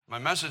My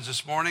message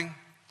this morning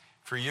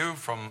for you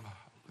from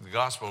the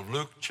Gospel of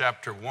Luke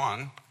chapter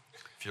 1,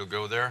 if you'll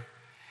go there,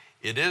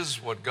 it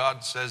is what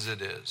God says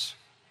it is.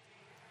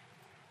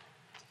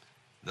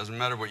 Doesn't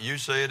matter what you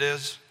say it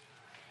is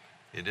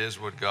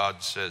what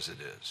God says it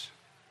is.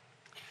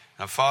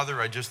 Now, Father,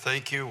 I just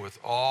thank you with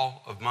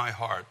all of my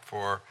heart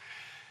for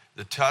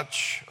the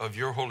touch of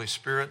your Holy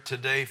Spirit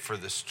today, for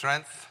the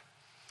strength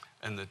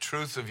and the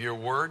truth of your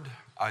word.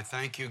 I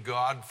thank you,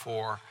 God,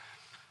 for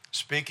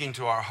speaking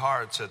to our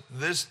hearts at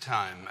this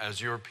time as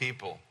your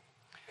people,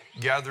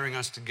 gathering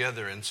us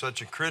together in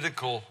such a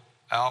critical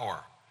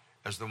hour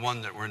as the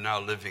one that we're now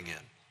living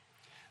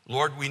in.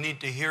 Lord, we need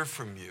to hear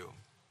from you.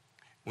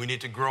 We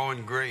need to grow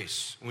in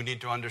grace. We need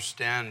to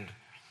understand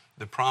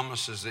the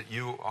promises that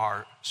you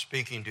are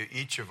speaking to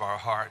each of our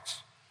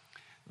hearts.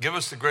 Give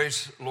us the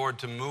grace, Lord,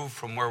 to move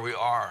from where we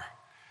are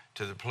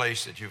to the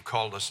place that you've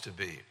called us to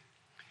be.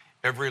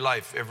 Every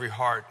life, every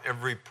heart,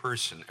 every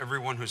person,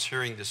 everyone who's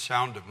hearing the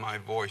sound of my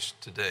voice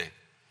today,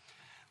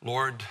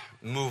 Lord,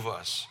 move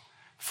us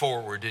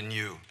forward in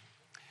you.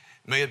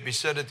 May it be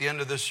said at the end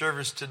of this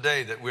service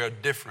today that we are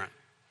different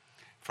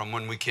from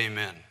when we came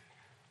in.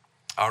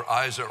 Our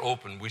eyes are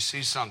open. We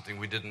see something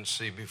we didn't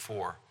see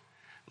before.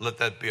 Let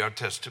that be our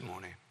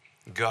testimony.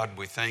 God,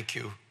 we thank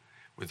you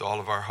with all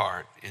of our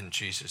heart in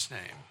Jesus'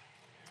 name.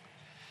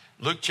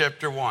 Luke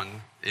chapter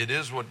 1, it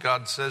is what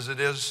God says it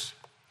is.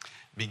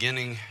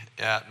 Beginning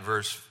at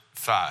verse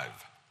 5.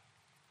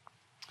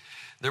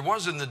 There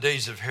was in the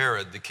days of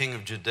Herod, the king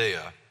of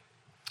Judea,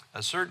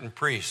 a certain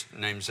priest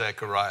named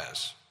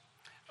Zacharias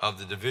of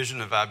the division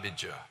of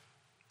Abijah.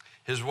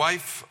 His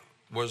wife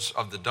was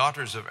of the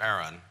daughters of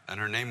Aaron, and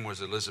her name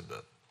was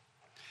Elizabeth.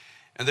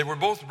 And they were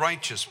both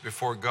righteous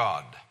before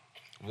God,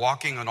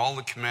 walking on all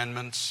the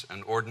commandments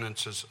and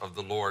ordinances of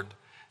the Lord,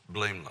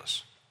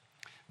 blameless.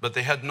 But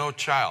they had no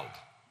child,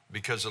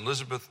 because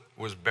Elizabeth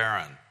was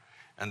barren,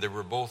 and they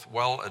were both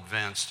well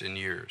advanced in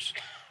years.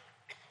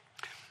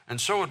 And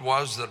so it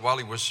was that while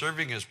he was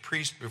serving as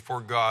priest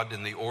before God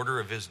in the order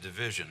of his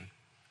division,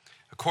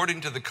 according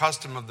to the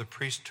custom of the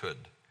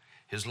priesthood,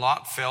 his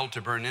lot fell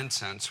to burn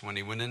incense when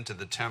he went into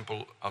the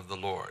temple of the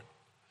Lord.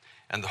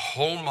 And the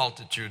whole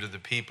multitude of the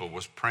people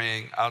was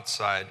praying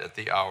outside at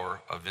the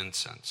hour of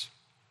incense.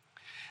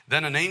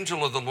 Then an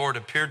angel of the Lord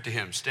appeared to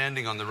him,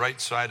 standing on the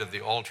right side of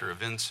the altar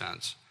of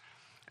incense.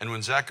 And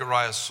when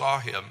Zacharias saw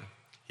him,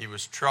 he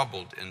was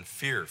troubled, and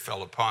fear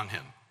fell upon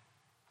him.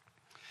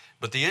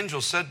 But the angel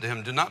said to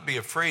him, "Do not be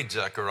afraid,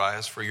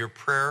 Zacharias, for your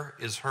prayer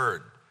is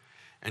heard,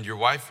 and your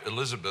wife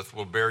Elizabeth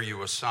will bear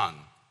you a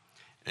son,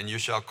 and you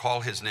shall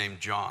call his name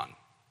John.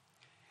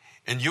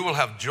 And you will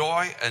have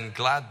joy and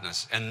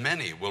gladness, and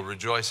many will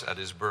rejoice at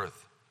his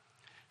birth.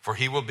 For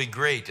he will be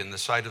great in the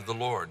sight of the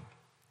Lord,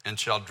 and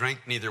shall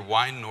drink neither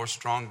wine nor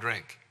strong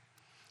drink.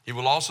 He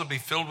will also be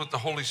filled with the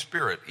Holy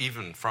Spirit,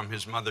 even from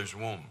his mother's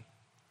womb.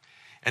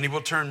 And he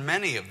will turn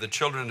many of the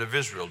children of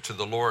Israel to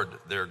the Lord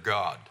their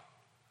God.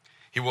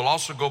 He will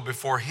also go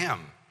before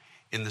him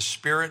in the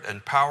spirit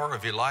and power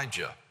of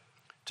Elijah,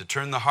 to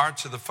turn the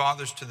hearts of the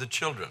fathers to the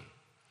children,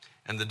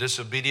 and the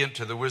disobedient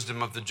to the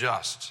wisdom of the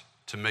just,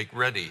 to make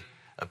ready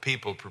a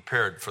people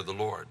prepared for the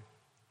Lord."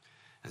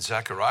 And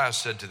Zacharias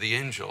said to the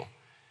angel,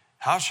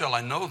 "How shall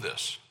I know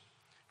this?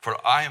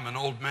 For I am an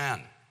old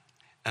man,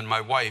 and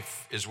my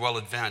wife is well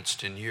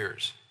advanced in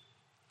years."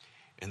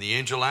 And the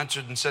angel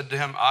answered and said to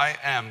him, "I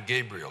am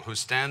Gabriel, who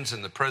stands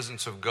in the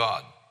presence of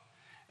God,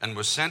 and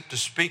was sent to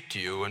speak to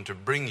you and to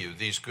bring you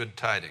these good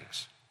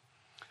tidings.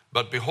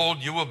 But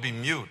behold, you will be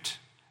mute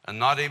and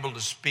not able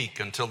to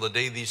speak until the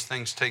day these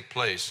things take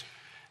place,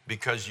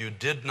 because you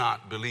did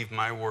not believe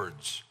my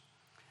words,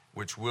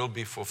 which will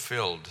be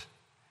fulfilled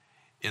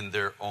in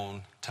their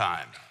own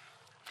time."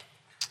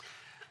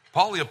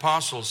 Paul the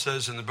Apostle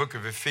says in the book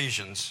of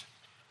Ephesians,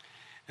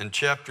 in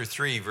chapter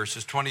 3,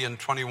 verses 20 and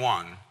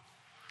 21,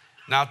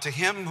 "Now to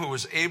him who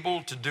is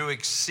able to do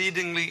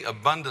exceedingly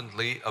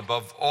abundantly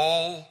above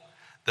all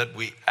that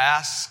we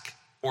ask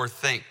or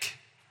think,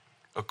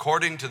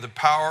 according to the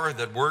power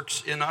that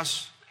works in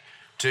us,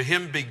 to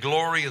him be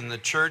glory in the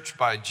church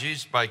by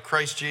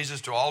Christ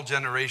Jesus to all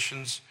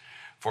generations,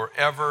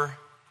 forever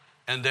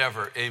and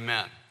ever.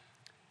 Amen."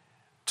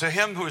 To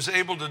him who is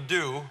able to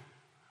do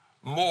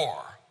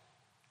more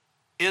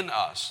in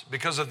us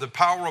because of the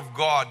power of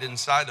God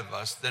inside of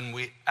us than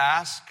we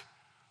ask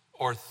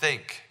or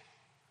think.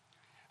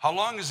 How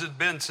long has it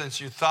been since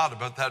you thought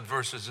about that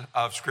verse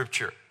of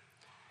Scripture?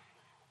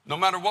 No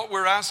matter what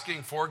we're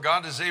asking for,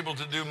 God is able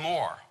to do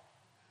more.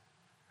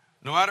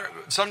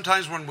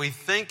 Sometimes when we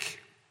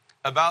think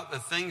about the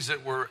things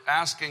that we're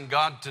asking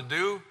God to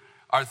do,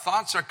 our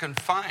thoughts are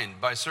confined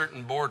by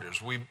certain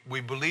borders. We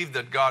believe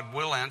that God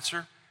will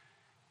answer,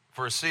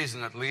 for a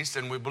season at least,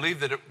 and we believe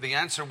that the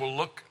answer will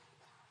look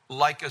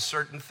like a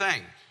certain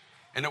thing,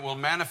 and it will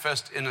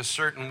manifest in a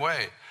certain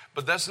way.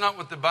 But that's not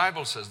what the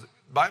Bible says. The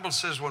Bible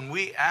says when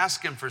we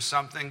ask him for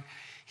something,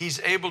 he's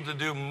able to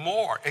do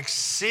more,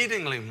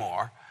 exceedingly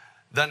more,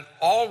 than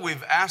all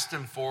we've asked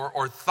him for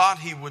or thought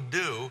he would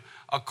do,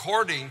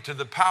 according to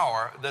the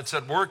power that's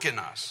at work in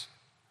us.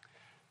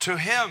 To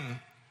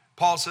him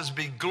Paul says,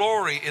 be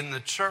glory in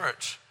the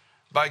church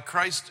by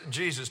Christ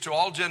Jesus to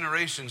all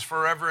generations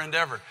forever and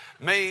ever.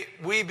 May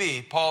we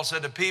be, Paul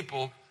said, a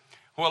people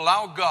who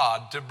allow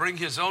God to bring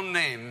his own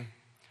name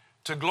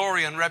to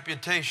glory and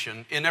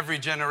reputation in every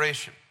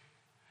generation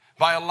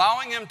by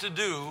allowing him to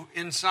do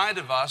inside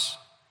of us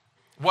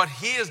what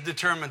he is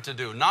determined to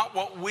do, not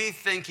what we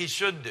think he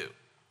should do.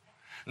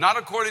 Not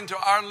according to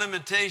our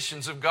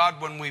limitations of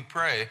God when we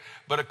pray,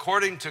 but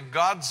according to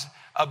God's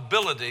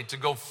ability to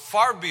go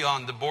far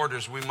beyond the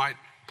borders we might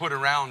put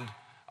around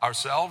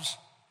ourselves,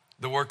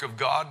 the work of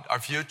God, our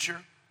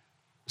future,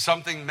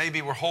 something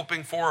maybe we're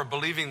hoping for or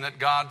believing that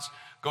God's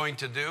going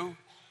to do.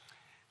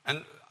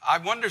 And I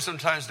wonder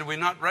sometimes, do we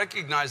not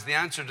recognize the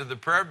answer to the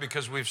prayer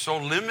because we've so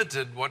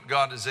limited what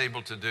God is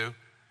able to do?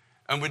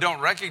 And we don't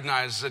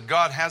recognize that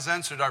God has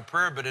answered our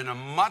prayer, but in a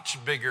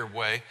much bigger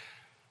way,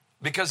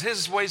 because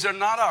his ways are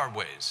not our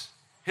ways.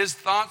 His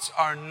thoughts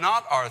are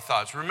not our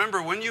thoughts.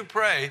 Remember, when you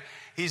pray,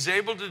 he's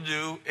able to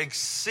do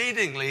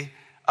exceedingly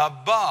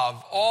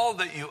above all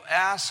that you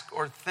ask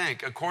or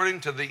think,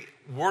 according to the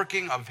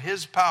working of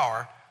his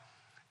power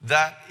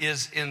that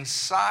is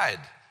inside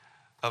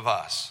of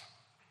us.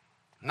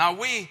 Now,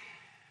 we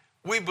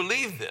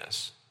believe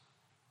this.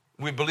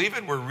 We believe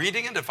it. We're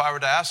reading it. If I were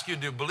to ask you,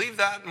 do you believe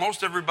that?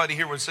 Most everybody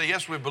here would say,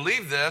 yes, we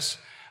believe this,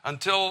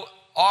 until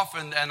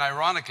often and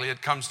ironically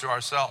it comes to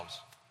ourselves.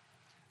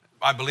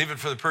 I believe it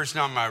for the person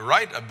on my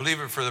right. I believe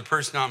it for the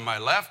person on my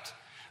left.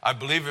 I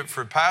believe it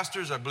for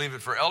pastors. I believe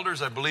it for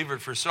elders. I believe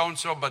it for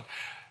so-and-so. But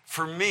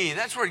for me,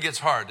 that's where it gets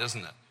hard,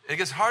 doesn't it? It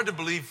gets hard to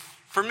believe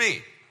for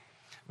me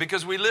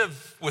because we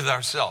live with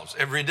ourselves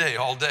every day,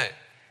 all day.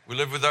 We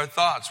live with our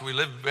thoughts. We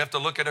have to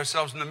look at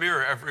ourselves in the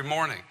mirror every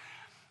morning.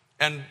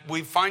 And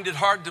we find it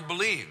hard to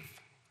believe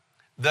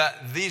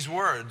that these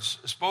words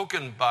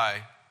spoken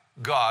by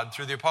God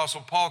through the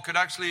Apostle Paul could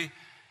actually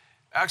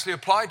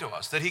apply to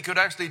us, that he could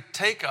actually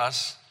take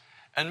us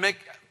and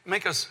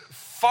make us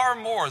far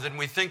more than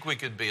we think we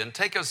could be, and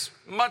take us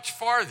much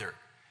farther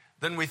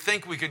than we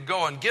think we could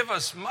go, and give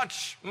us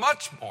much,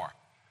 much more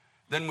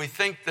than we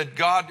think that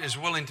God is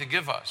willing to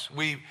give us.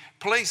 We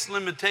place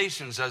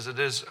limitations as it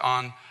is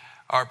on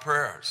our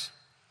prayers.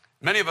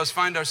 Many of us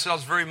find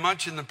ourselves very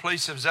much in the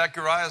place of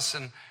Zacharias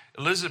and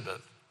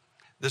Elizabeth.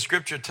 The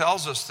scripture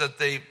tells us that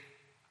they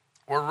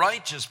were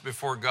righteous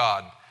before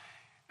God,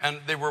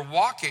 and they were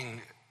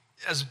walking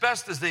as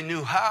best as they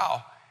knew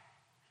how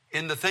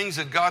in the things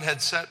that God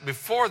had set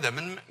before them.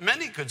 And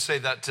many could say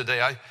that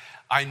today.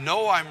 I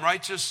know I'm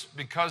righteous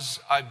because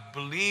I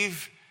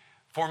believe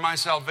for my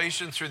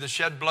salvation through the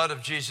shed blood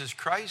of Jesus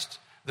Christ.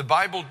 The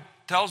Bible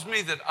tells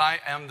me that I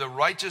am the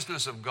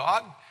righteousness of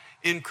God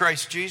in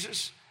Christ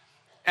Jesus.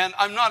 And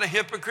I'm not a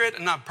hypocrite.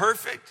 I'm not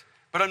perfect,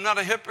 but I'm not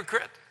a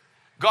hypocrite.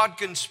 God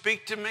can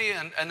speak to me,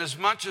 and as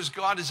much as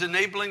God is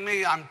enabling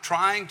me, I'm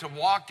trying to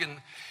walk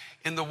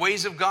in the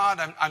ways of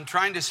God. I'm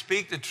trying to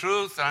speak the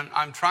truth.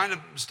 I'm trying to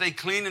stay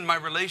clean in my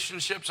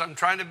relationships. I'm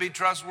trying to be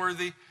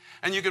trustworthy.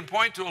 And you can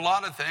point to a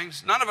lot of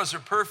things. None of us are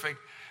perfect,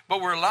 but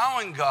we're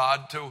allowing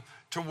God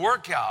to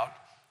work out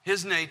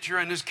his nature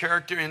and his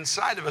character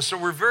inside of us. So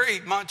we're very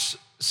much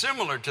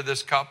similar to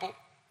this couple.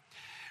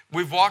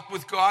 We've walked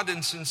with God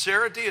in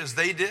sincerity as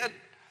they did.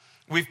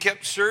 We've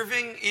kept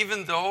serving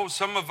even though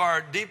some of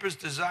our deepest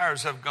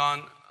desires have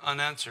gone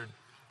unanswered.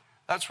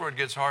 That's where it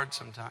gets hard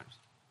sometimes.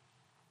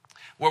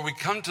 Where we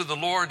come to the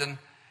Lord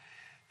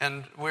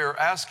and we're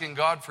asking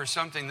God for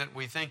something that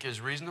we think is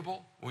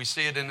reasonable. We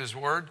see it in his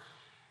word.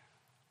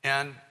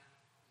 And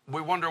we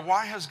wonder,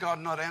 why has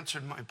God not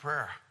answered my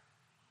prayer?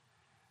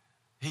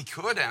 He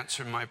could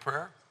answer my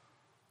prayer.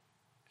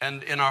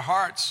 And in our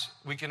hearts,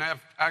 we can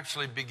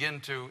actually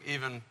begin to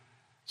even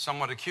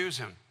somewhat accuse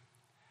him.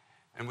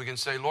 And we can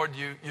say, Lord,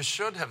 you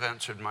should have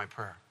answered my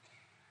prayer.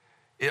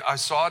 I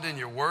saw it in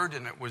your word,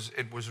 and it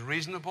was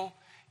reasonable.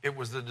 It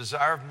was the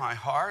desire of my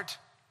heart.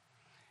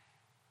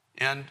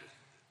 And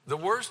the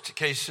worst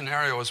case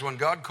scenario is when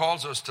God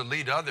calls us to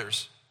lead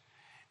others,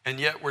 and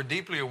yet we're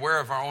deeply aware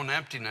of our own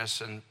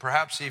emptiness and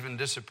perhaps even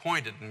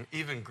disappointed and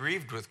even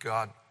grieved with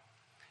God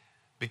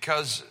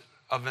because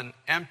of an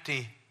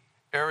empty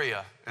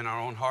area in our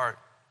own heart,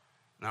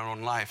 in our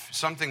own life,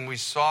 something we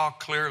saw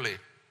clearly.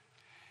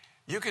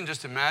 You can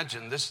just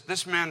imagine,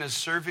 this man is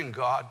serving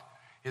God.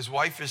 His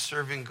wife is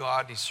serving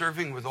God. He's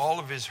serving with all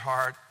of his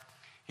heart.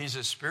 He's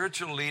a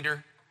spiritual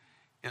leader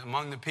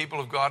among the people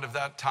of God of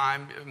that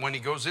time. When he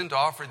goes in to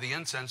offer the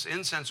incense,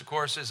 of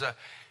course, is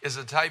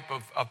a type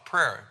of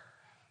prayer.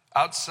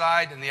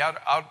 Outside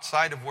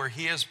outside of where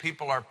he is,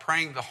 people are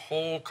praying. The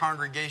whole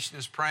congregation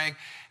is praying.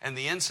 And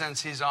the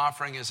incense he's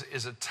offering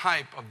is a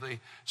type of the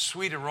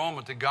sweet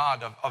aroma to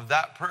God of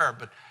that prayer.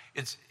 But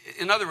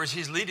in other words,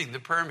 he's leading the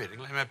prayer meeting.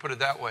 Let me put it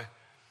that way.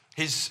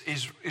 He's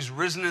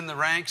risen in the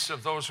ranks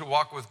of those who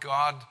walk with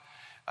God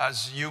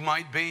as you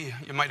might be.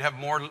 You might have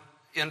more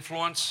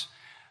influence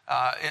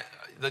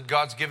that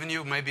God's given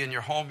you, maybe in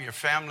your home, your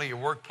family, your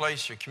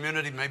workplace, your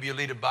community. Maybe you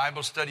lead a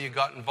Bible study. You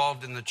got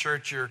involved in the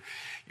church.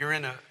 You're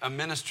in a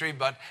ministry.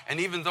 And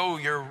even though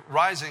you're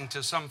rising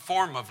to some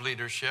form of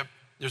leadership,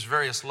 There's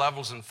various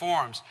levels and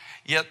forms,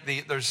 yet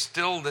there's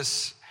still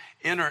this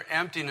inner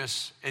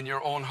emptiness in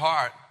your own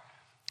heart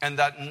and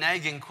that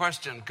nagging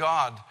question,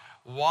 God,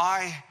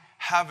 why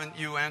haven't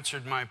you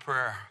answered my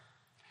prayer?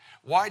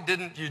 Why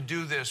didn't you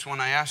do this when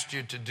I asked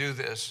you to do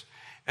this?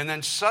 And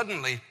then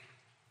suddenly,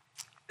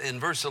 in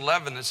verse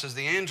 11, it says,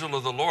 the angel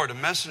of the Lord, a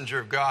messenger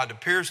of God,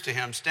 appears to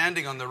him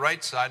standing on the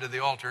right side of the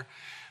altar.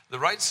 The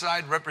right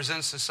side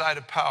represents the side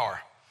of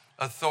power,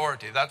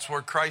 authority. That's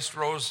where Christ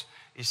rose.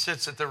 He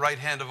sits at the right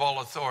hand of all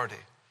authority.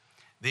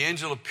 The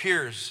angel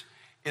appears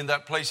in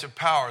that place of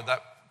power,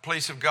 that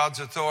place of God's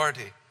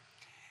authority.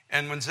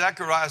 And when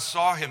Zacharias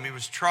saw him, he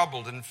was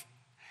troubled,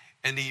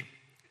 and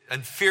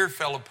fear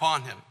fell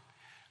upon him.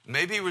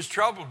 Maybe he was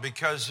troubled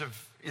because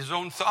of his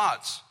own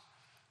thoughts.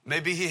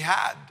 Maybe he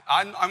had.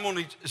 I'm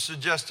only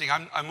suggesting,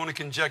 I'm only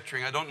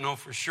conjecturing. I don't know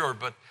for sure,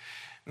 but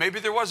maybe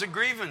there was a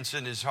grievance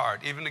in his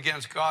heart, even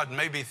against God.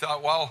 Maybe he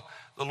thought, well,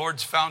 the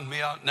Lord's found me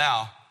out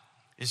now.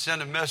 He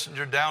sent a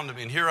messenger down to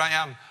me, and here I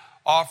am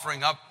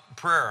offering up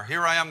prayer.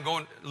 Here I am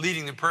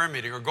leading the prayer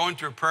meeting or going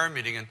to a prayer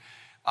meeting, and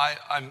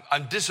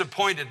I'm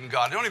disappointed in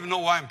God. I don't even know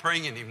why I'm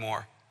praying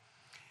anymore.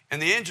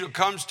 And the angel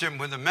comes to him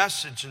with a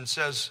message and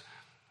says,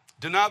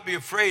 do not be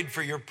afraid,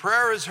 for your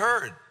prayer is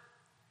heard.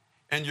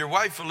 And your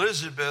wife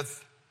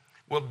Elizabeth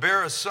will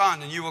bear a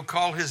son, and you will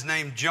call his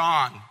name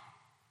John.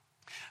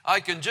 I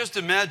can just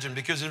imagine,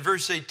 because in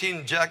verse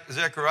 18,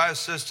 Zechariah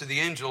says to the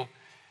angel,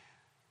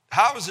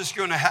 how is this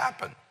going to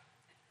happen?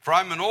 For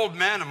I'm an old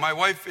man and my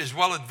wife is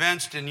well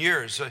advanced in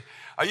years.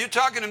 Are you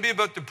talking to me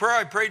about the prayer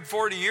I prayed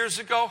 40 years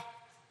ago?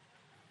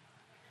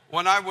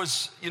 When I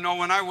was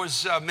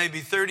maybe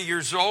 30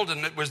 years old,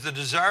 and it was the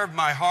desire of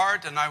my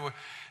heart, and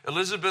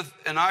Elizabeth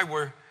and I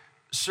were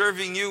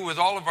serving you with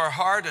all of our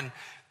heart,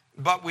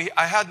 but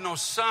I had no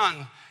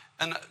son,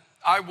 and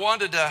I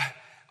wanted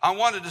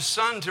a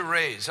son to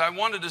raise. I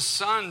wanted a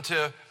son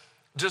to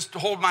just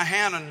hold my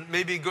hand and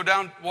maybe go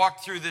down,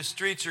 walk through the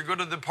streets or go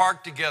to the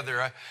park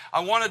together. I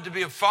wanted to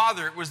be a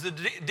father. It was the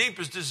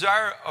deepest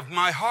desire of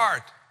my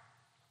heart.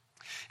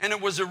 And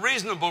it was a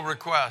reasonable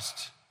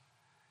request,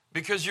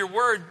 because your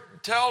word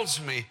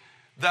tells me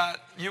that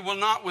you will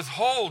not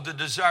withhold the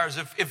desires.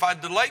 If I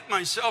delight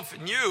myself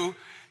in you,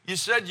 you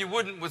said you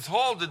wouldn't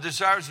withhold the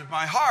desires of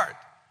my heart.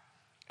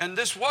 And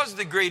this was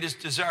the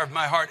greatest desire of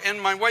my heart.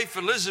 And my wife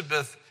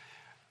Elizabeth,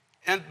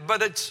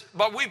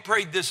 but we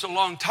prayed this a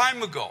long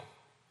time ago.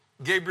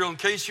 Gabriel, in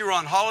case you were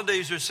on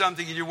holidays or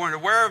something and you weren't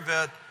aware of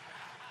it,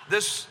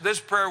 this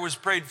prayer was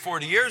prayed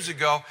 40 years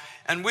ago,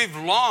 and we've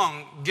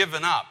long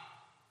given up.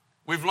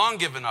 We've long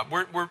given up.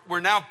 We're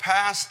now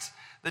past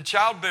the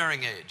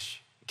childbearing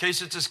age. In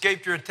case it's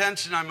escaped your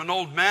attention, I'm an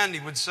old man,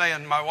 he would say,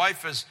 and my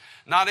wife is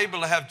not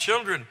able to have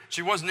children.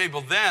 She wasn't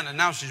able then, and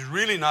now she's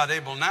really not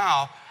able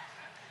now.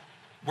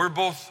 We're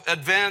both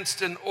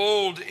advanced and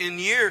old in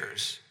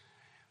years.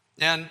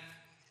 And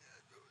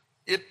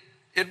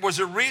it was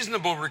a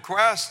reasonable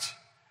request,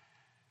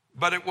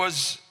 but it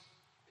was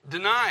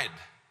denied.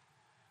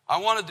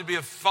 I wanted to be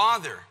a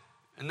father,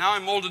 and now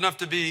I'm old enough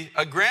to be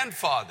a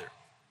grandfather.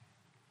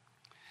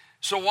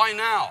 So why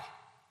now?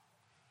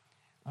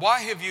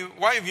 Why have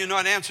you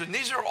not answered? And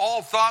these are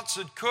all thoughts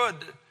that could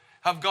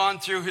have gone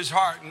through his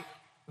heart and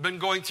been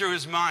going through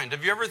his mind.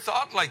 Have you ever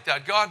thought like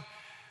that? God,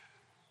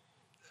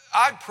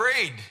 I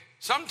prayed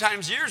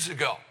sometimes years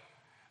ago,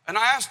 and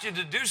I asked you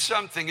to do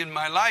something in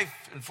my life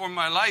and for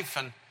my life,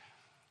 and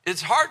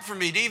it's hard for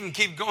me to even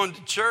keep going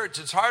to church.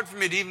 It's hard for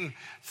me to even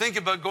think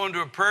about going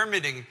to a prayer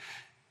meeting,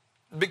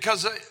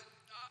 because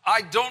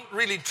I don't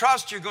really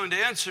trust you're going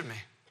to answer me.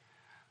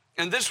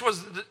 And this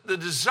was the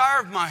desire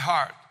of my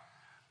heart.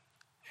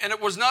 And it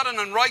was not an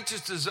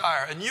unrighteous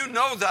desire. And you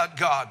know that,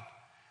 God.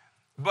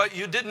 But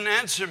you didn't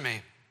answer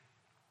me.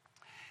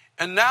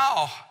 And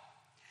now,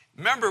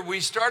 remember,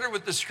 we started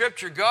with the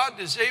scripture. God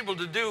is able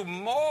to do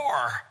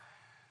more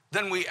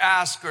than we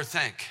ask or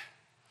think.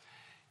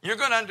 You're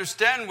going to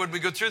understand when we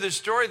go through this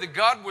story that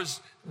God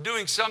was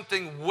doing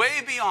something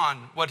way beyond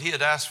what he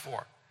had asked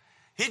for.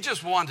 He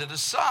just wanted a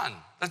son.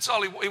 That's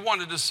all he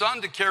wanted, a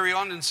son to carry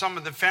on in some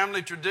of the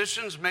family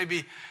traditions,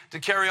 maybe to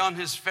carry on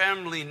his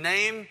family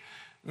name,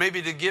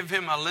 maybe to give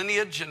him a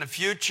lineage and a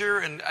future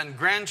and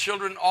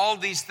grandchildren, all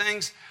these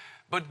things.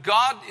 But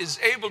God is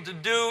able to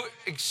do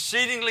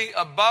exceedingly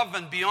above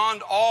and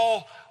beyond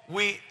all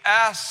we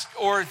ask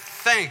or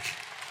think.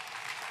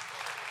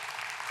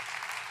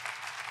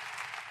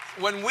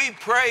 When we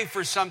pray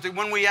for something,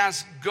 when we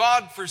ask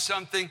God for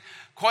something,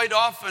 quite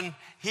often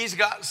he's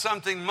got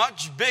something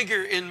much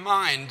bigger in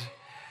mind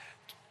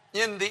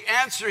in the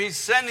answer he's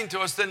sending to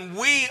us than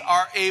we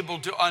are able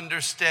to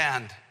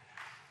understand.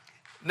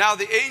 Now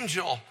the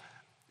angel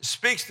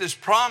speaks this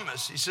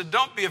promise. He said,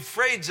 don't be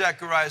afraid,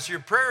 Zacharias. Your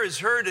prayer is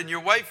heard, and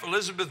your wife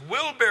Elizabeth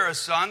will bear a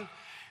son,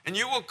 and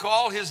you will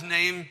call his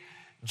name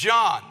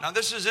John. Now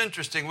this is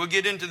interesting. We'll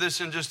get into this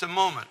in just a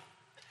moment.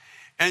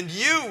 And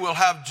you will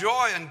have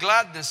joy and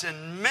gladness,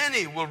 and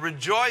many will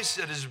rejoice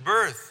at his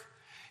birth.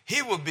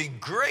 He will be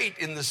great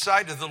in the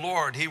sight of the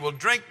Lord. He will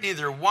drink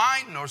neither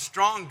wine nor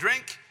strong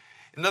drink.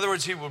 In other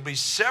words, he will be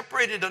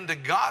separated unto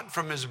God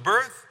from his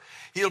birth.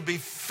 He'll be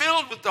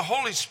filled with the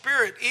Holy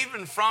Spirit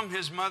even from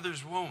his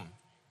mother's womb.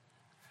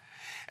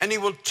 And he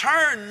will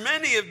turn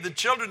many of the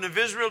children of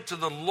Israel to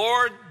the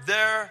Lord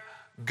their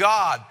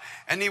God.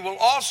 And he will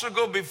also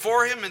go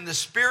before him in the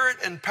spirit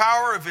and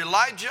power of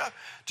Elijah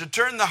to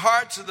turn the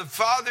hearts of the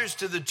fathers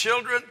to the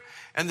children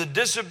and the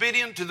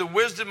disobedient to the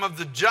wisdom of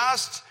the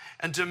just,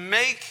 and to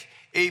make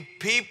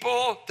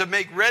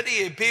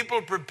ready a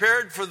people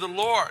prepared for the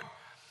Lord.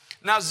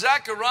 Now,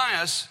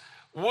 Zacharias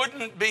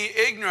wouldn't be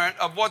ignorant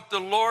of what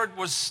the Lord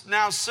was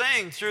now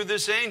saying through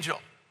this angel.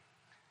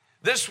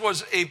 This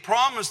was a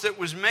promise that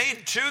was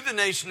made to the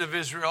nation of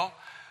Israel,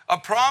 a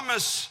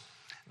promise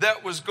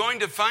that was going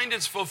to find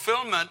its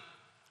fulfillment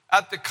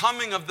at the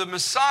coming of the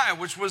Messiah,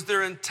 which was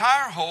their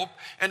entire hope,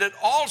 and it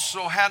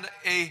also had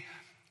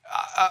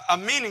a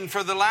meaning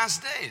for the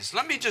last days.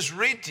 Let me just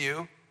read to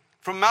you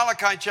from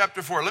Malachi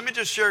chapter 4. Let me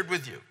just share it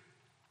with you.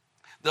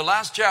 The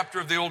last chapter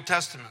of the Old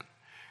Testament.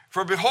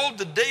 For behold,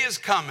 the day is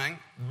coming,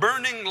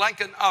 burning like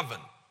an oven,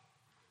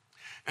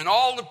 and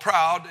all the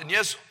proud, and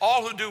yes,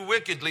 all who do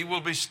wickedly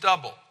will be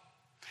stubble.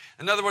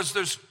 In other words,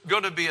 there's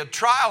going to be a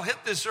trial hit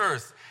this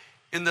earth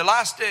in the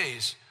last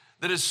days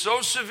that is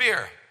so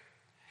severe,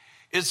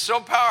 it's so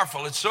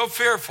powerful, it's so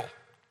fearful,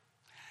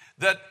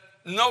 that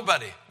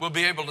nobody will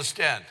be able to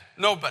stand.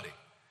 Nobody.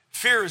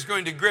 Fear is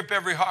going to grip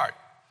every heart.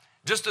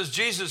 Just as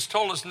Jesus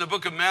told us in the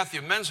book of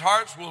Matthew, men's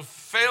hearts will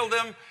fail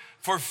them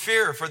for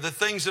fear for the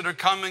things that are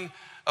coming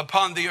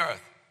upon the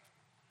earth.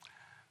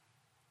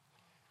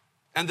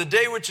 And the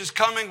day which is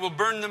coming will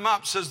burn them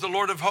up, says the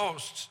Lord of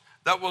hosts,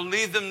 that will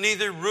leave them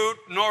neither root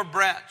nor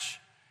branch.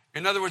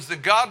 In other words, the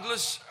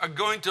godless are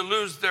going to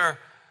lose their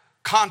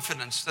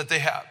confidence that they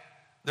have.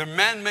 Their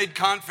man-made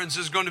confidence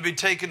is going to be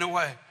taken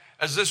away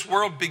as this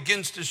world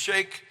begins to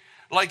shake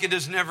like it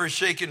has never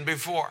shaken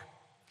before.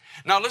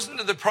 Now listen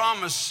to the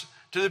promise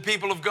to the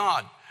people of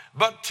God.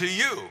 But to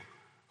you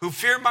who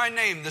fear my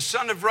name, the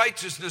Son of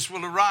Righteousness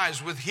will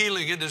arise with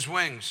healing in his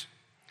wings.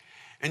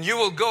 And you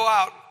will go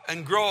out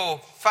and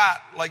grow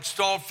fat like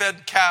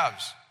stall-fed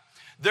calves.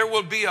 There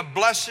will be a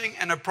blessing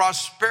and a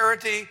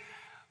prosperity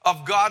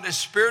of God, a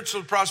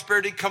spiritual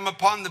prosperity come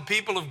upon the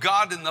people of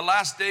God in the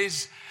last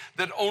days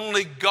that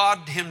only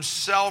God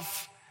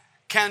himself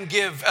can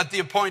give at the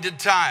appointed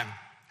time.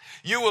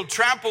 You will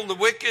trample the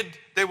wicked.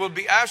 They will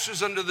be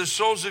ashes under the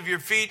soles of your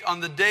feet on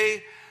the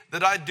day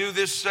that I do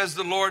this, says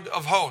the Lord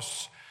of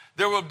hosts.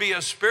 There will be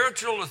a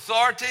spiritual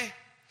authority.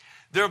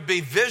 There will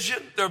be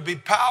vision. There will be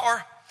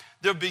power.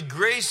 There will be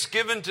grace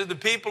given to the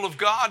people of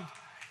God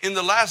in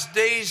the last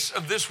days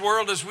of this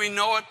world as we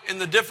know it, in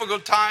the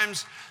difficult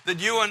times that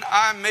you and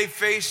I may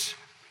face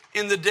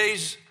in the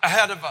days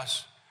ahead of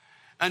us.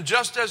 And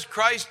just as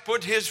Christ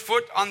put his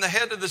foot on the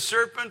head of the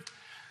serpent,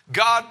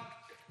 God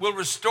will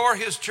restore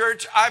his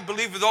church, I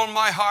believe with all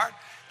my heart,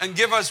 and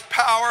give us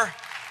power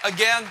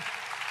again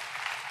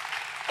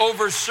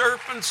over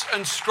serpents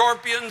and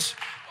scorpions,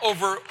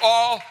 over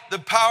all the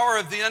power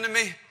of the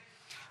enemy.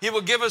 He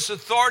will give us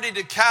authority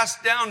to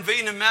cast down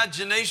vain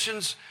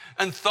imaginations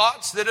and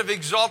thoughts that have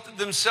exalted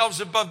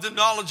themselves above the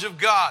knowledge of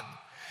God.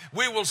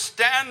 We will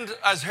stand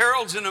as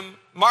heralds in a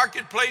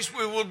marketplace.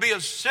 We will be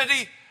a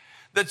city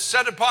that's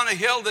set upon a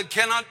hill that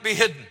cannot be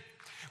hidden.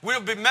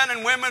 We'll be men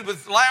and women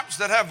with lamps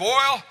that have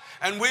oil,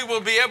 and we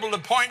will be able to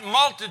point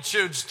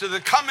multitudes to the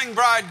coming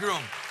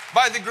bridegroom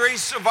by the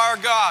grace of our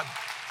God.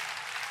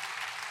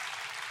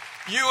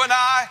 You and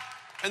I,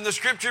 and the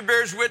scripture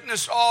bears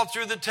witness all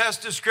through the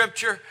test of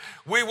scripture,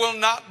 we will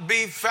not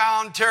be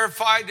found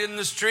terrified in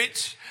the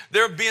streets.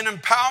 There'll be an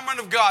empowerment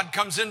of God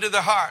comes into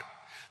the heart.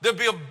 There'll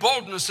be a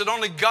boldness that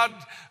only God,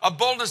 a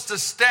boldness to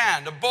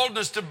stand, a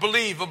boldness to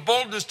believe, a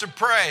boldness to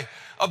pray,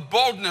 a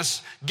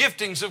boldness,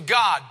 giftings of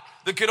God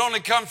that could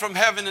only come from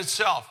heaven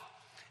itself.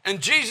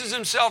 And Jesus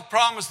himself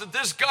promised that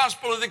this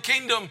gospel of the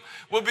kingdom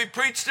will be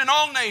preached in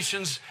all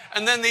nations,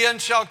 and then the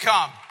end shall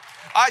come.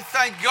 I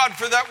thank God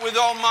for that with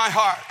all my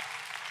heart.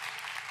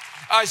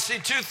 I see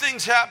two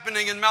things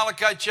happening in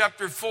Malachi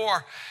chapter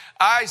 4.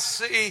 I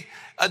see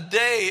a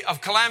day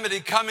of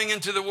calamity coming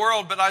into the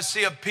world, but I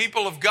see a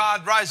people of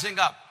God rising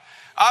up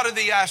out of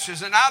the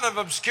ashes and out of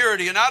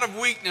obscurity and out of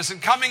weakness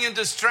and coming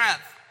into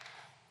strength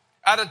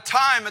at a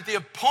time, at the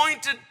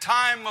appointed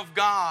time of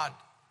God.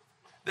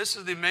 This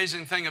is the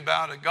amazing thing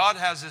about it. God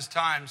has his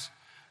times.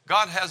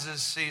 God has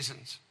his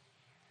seasons.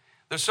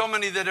 There's so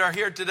many that are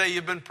here today.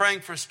 You've been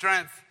praying for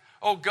strength.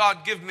 Oh,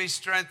 God, give me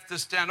strength to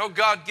stand. Oh,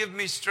 God, give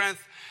me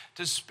strength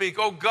to speak.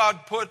 Oh,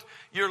 God, put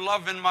your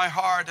love in my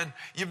heart. And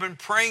you've been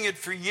praying it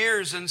for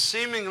years, and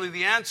seemingly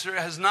the answer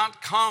has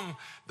not come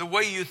the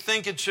way you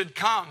think it should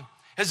come.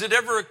 Has it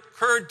ever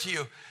occurred to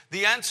you?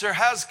 The answer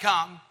has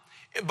come,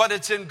 but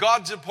it's in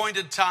God's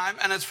appointed time,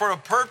 and it's for a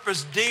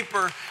purpose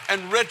deeper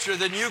and richer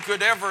than you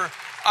could ever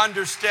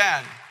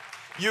understand.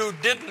 You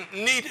didn't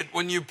need it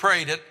when you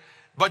prayed it,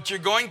 but you're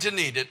going to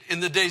need it in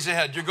the days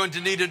ahead. You're going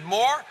to need it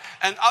more,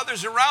 and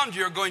others around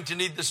you are going to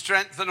need the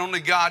strength that only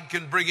God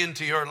can bring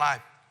into your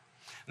life.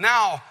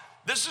 Now,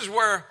 this is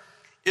where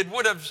it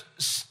would have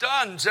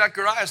stunned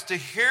Zacharias to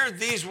hear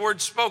these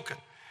words spoken.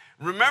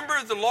 remember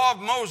the law of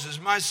Moses,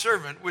 my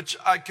servant, which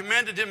I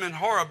commanded him in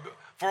Horeb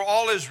for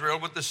all Israel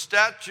with the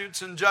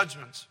statutes and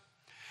judgments.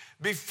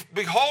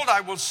 Behold,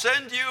 I will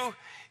send you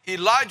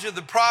Elijah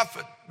the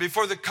prophet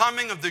before the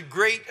coming of the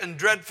great and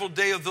dreadful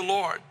day of the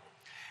Lord.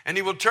 And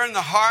he will turn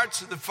the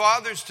hearts of the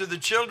fathers to the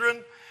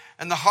children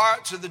and the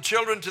hearts of the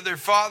children to their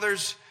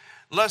fathers,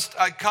 lest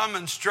I come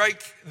and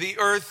strike the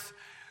earth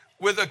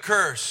with a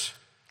curse.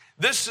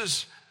 This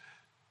is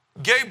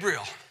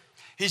Gabriel.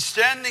 He's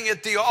standing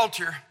at the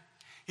altar.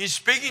 He's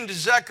speaking to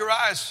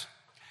Zacharias,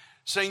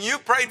 saying, you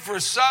prayed for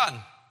a son,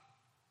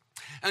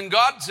 and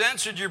God's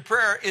answered your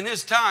prayer in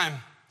his time,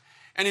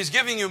 and he's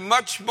giving you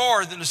much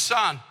more than a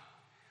son.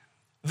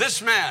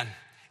 This man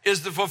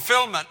is the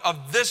fulfillment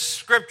of this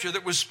scripture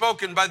that was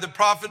spoken by the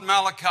prophet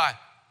Malachi.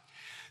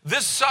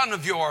 This son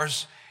of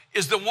yours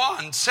is the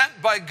one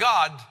sent by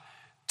God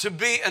to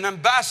be an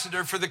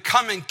ambassador for the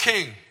coming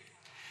king,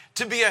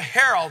 to be a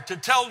herald, to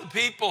tell the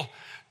people,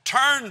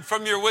 turn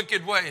from your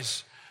wicked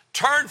ways.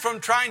 Turn from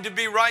trying to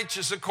be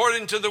righteous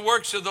according to the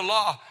works of the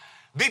law.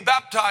 Be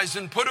baptized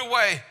and put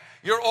away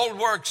your old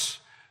works.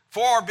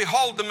 For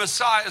behold, the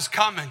Messiah is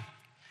coming.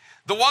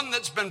 The one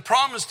that's been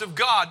promised of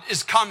God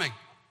is coming.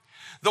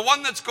 The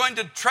one that's going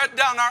to tread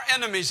down our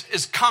enemies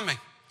is coming.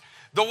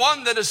 The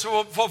one that is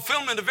a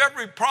fulfillment of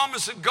every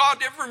promise that God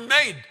ever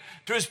made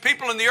to his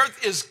people in the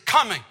earth is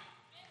coming.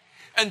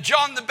 And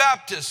John the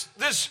Baptist,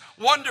 this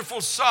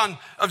wonderful son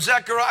of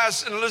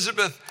Zacharias and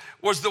Elizabeth,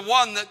 was the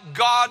one that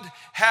God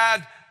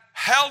had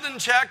held in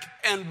check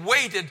and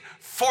waited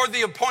for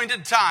the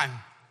appointed time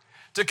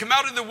to come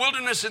out of the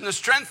wilderness in the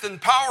strength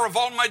and power of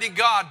Almighty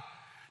God,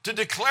 to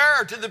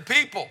declare to the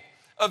people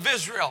of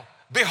Israel,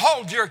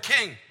 behold your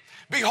king.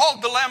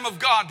 Behold the Lamb of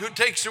God who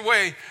takes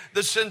away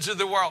the sins of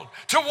the world.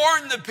 To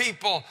warn the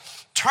people,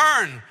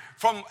 turn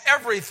from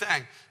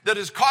everything that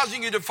is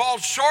causing you to fall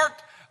short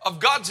of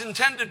God's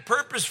intended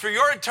purpose for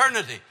your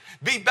eternity.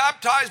 Be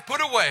baptized, put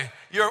away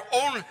your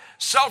own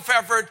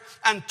self-effort,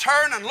 and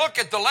turn and look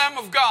at the Lamb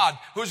of God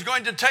who's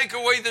going to take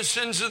away the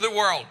sins of the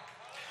world.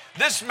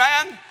 This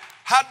man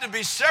had to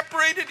be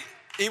separated.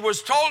 He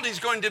was told he's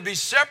going to be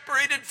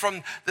separated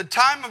from the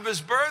time of his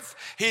birth.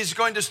 He's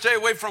going to stay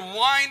away from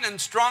wine and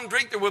strong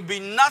drink. There will be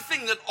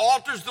nothing that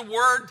alters the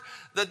word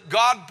that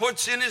God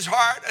puts in his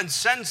heart and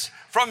sends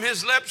from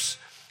his lips.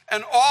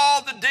 And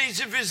all the days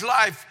of his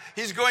life,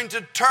 he's going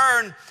to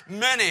turn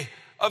many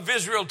of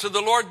Israel to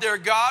the Lord their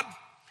God.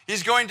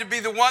 He's going to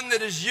be the one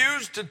that is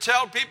used to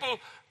tell people,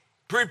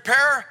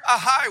 prepare a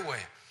highway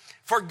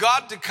for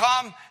God to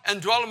come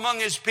and dwell among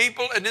his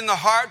people and in the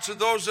hearts of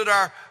those that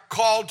are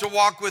called to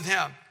walk with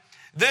him.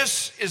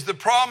 This is the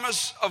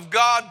promise of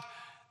God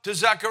to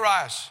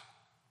Zacharias.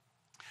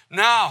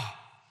 Now,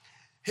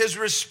 his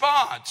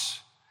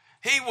response,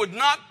 he would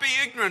not be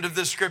ignorant of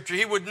this scripture.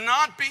 He would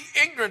not be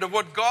ignorant of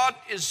what God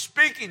is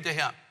speaking to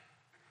him.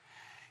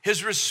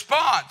 His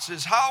response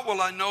is, how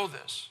will I know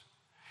this?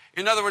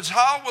 In other words,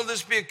 how will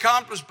this be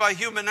accomplished by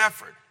human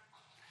effort?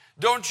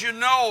 Don't you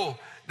know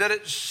that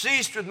it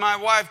ceased with my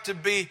wife to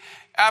be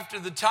after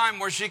the time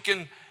where she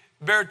can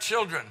bear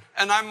children,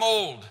 and I'm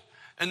old,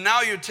 and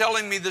now you're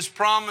telling me this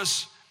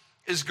promise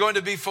is going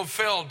to be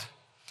fulfilled?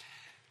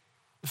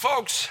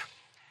 Folks,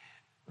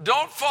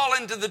 don't fall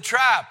into the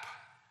trap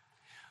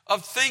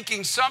of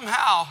thinking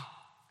somehow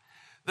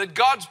that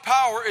God's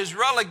power is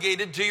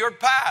relegated to your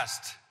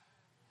past.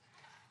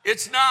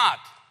 It's not.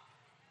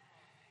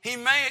 He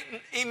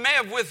may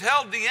have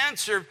withheld the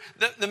answer,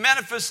 the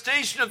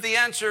manifestation of the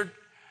answer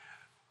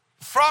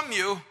from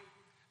you,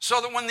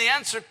 so that when the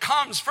answer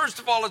comes, first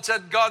of all, it's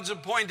at God's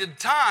appointed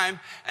time.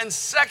 And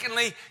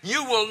secondly,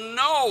 you will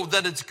know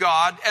that it's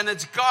God and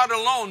it's God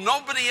alone.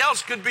 Nobody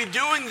else could be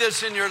doing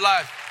this in your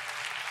life.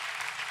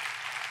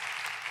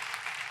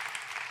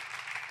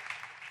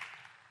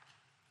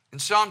 In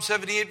Psalm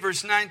 78,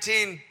 verse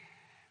 19,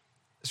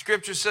 the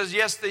scripture says,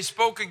 yes, they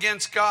spoke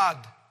against God.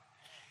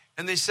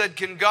 And they said,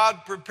 can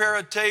God prepare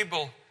a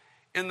table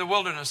in the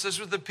wilderness? This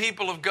was the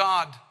people of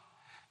God.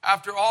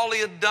 After all he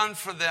had done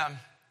for them.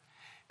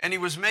 And he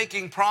was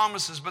making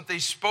promises, but they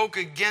spoke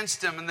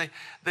against him. And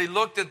they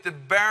looked at the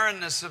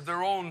barrenness of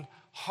their own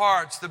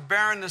hearts, the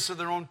barrenness of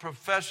their own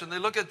profession. They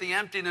looked at the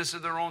emptiness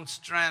of their own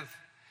strength.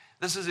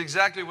 This is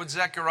exactly what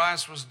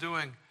Zacharias was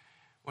doing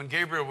when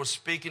Gabriel was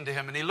speaking to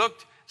him. And he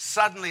looked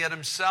suddenly at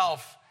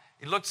himself.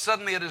 He looked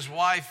suddenly at his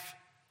wife.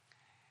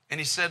 And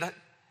he said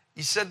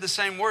the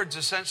same words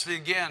essentially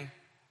again.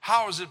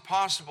 How is it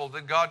possible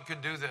that God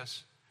could do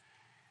this?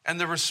 And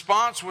the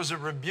response was a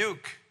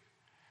rebuke,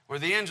 where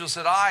the angel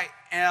said, I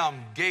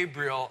am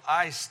Gabriel.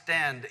 I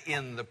stand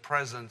in the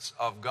presence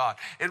of God.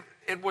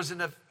 It was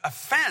an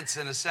offense,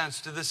 in a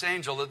sense, to this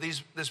angel that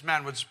this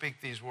man would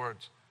speak these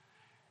words.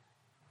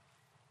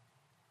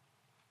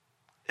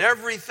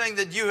 Everything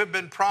that you have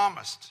been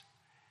promised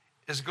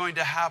is going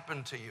to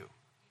happen to you.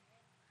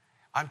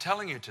 I'm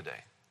telling you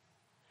today,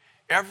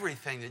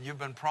 everything that you've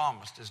been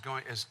promised is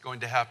going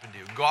to happen to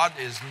you. God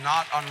is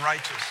not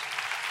unrighteous.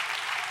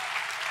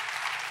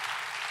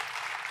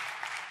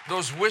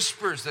 those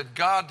whispers that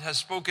God has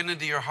spoken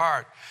into your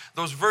heart,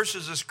 those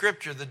verses of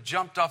Scripture that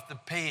jumped off the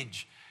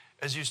page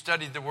as you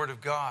studied the Word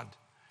of God,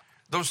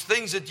 those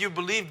things that you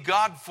believed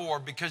God for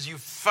because you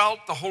felt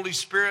the Holy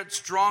Spirit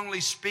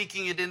strongly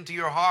speaking it into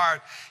your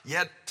heart,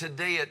 yet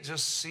today it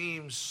just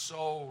seems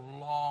so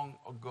long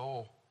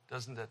ago,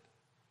 doesn't it?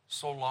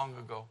 So long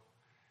ago.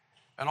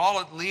 And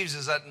all it leaves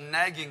is that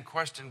nagging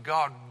question,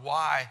 God,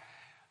 why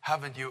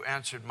haven't you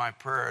answered my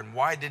prayer? And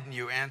why didn't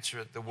you answer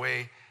it the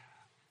way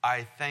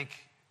I think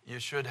you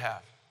should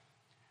have?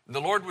 And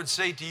the Lord would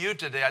say to you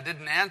today, I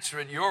didn't answer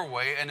it your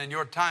way and in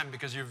your time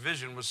because your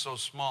vision was so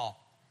small.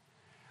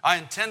 I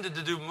intended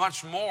to do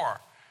much more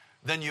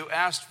than you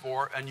asked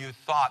for and you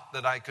thought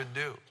that I could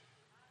do.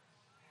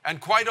 And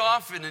quite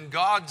often in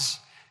God's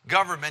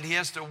government, He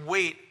has to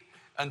wait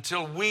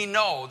until we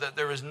know that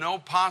there is no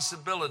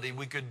possibility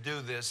we could do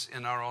this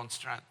in our own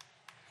strength.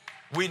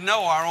 We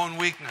know our own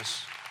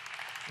weakness.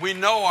 We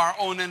know our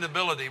own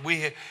inability.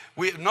 We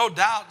no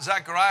doubt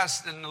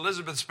Zacharias and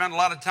Elizabeth spent a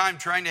lot of time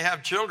trying to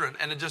have children,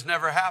 and it just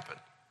never happened.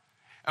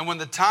 And when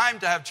the time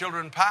to have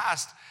children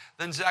passed,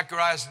 then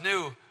Zacharias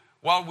knew,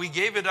 well, we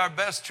gave it our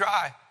best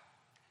try,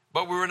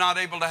 but we were not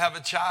able to have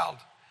a child.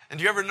 And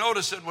do you ever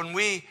notice that when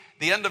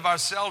the end of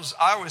ourselves,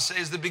 I always say,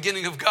 is the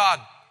beginning of God?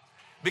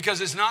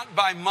 Because it's not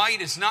by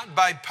might, it's not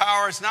by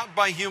power, it's not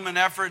by human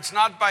effort, it's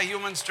not by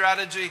human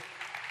strategy.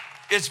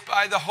 It's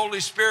by the Holy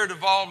Spirit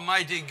of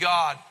Almighty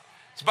God.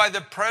 It's by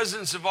the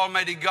presence of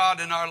Almighty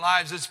God in our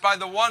lives. It's by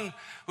the one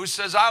who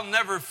says, I'll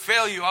never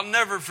fail you. I'll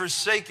never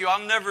forsake you.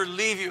 I'll never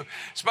leave you.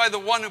 It's by the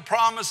one who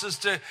promises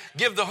to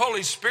give the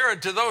Holy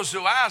Spirit to those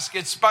who ask.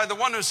 It's by the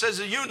one who says,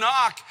 you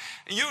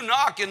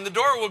knock and the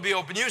door will be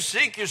open. You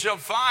seek, you shall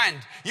find.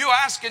 You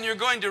ask and you're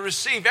going to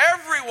receive.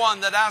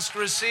 Everyone that asks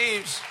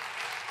receives.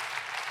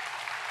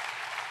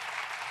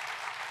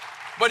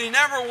 But He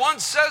never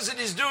once says that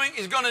He's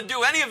going to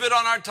do any of it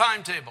on our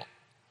timetable.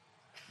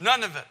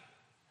 None of it.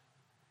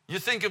 You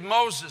think of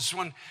Moses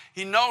when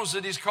he knows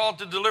that he's called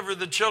to deliver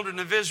the children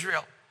of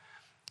Israel.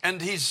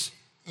 And he's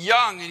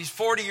young and he's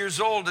 40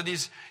 years old and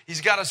he's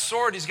got a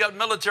sword, he's got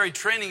military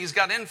training, he's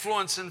got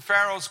influence in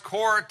Pharaoh's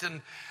court,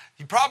 and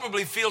he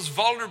probably feels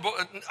vulnerable,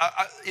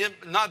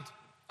 not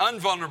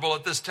invulnerable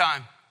at this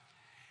time.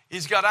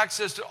 He's got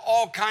access to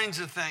all kinds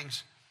of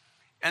things.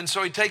 And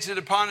so he takes it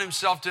upon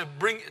himself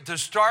to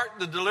start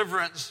the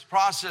deliverance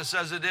process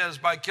as it is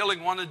by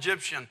killing one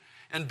Egyptian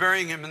and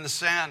burying him in the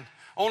sand,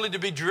 only to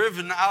be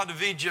driven out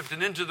of Egypt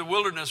and into the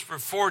wilderness for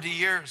 40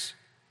 years.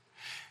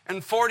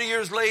 And 40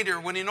 years later,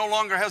 when he no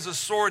longer has a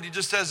sword, he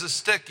just has a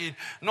stick. He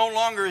no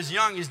longer is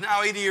young. He's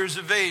now 80 years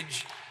of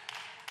age.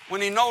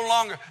 When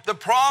the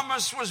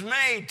promise was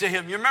made to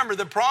him. You remember,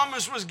 the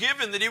promise was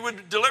given that he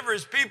would deliver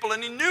his people,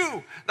 and he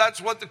knew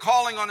that's what the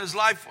calling on his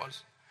life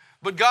was.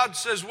 But God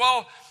says,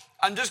 well,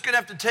 I'm just going to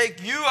have to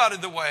take you out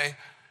of the way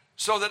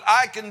so that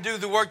I can do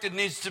the work that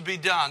needs to be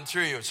done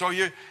through you. So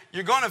you're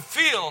going to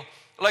feel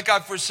like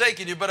I've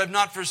forsaken you, but I've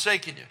not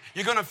forsaken you.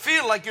 You're going to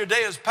feel like your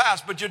day has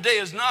passed, but your day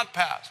is not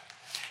passed.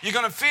 You're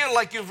going to feel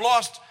like you've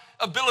lost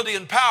ability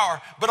and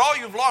power, but all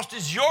you've lost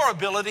is your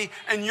ability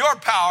and your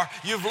power.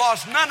 You've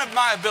lost none of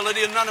my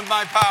ability and none of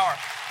my power.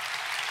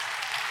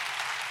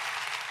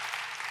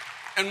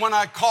 And when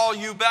I call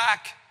you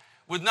back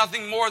with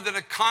nothing more than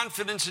a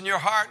confidence in your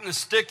heart and a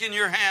stick in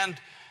your hand,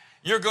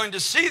 you're going to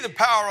see the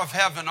power of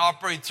heaven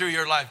operate through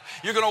your life.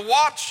 You're going to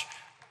watch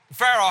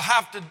Pharaoh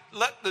have to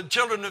let the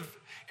children of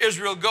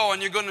Israel go,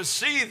 and you're going to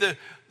see the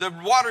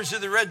waters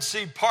of the Red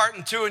Sea part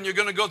in two, and you're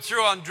going to go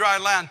through on dry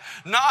land.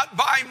 Not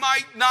by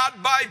might,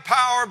 not by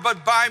power,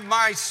 but by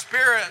my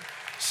Spirit,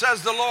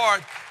 says the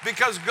Lord,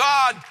 because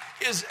God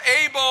is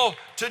able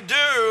to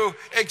do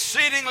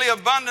exceedingly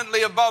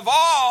abundantly above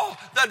all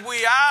that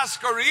we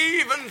ask or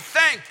even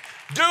think.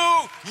 Do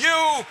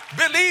you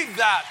believe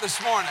that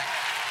this morning?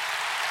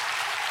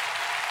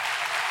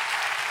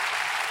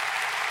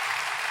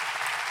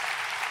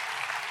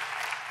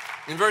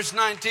 In verse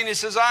 19, he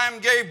says, I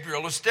am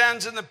Gabriel, who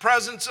stands in the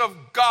presence of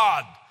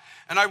God,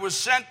 and I was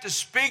sent to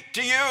speak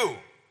to you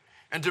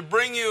and to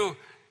bring you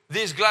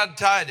these glad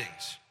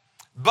tidings.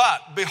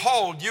 But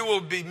behold, you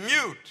will be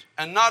mute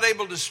and not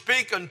able to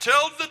speak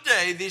until the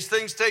day these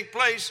things take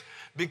place,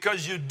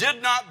 because you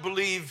did not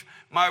believe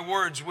my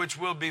words, which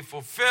will be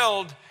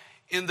fulfilled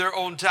in their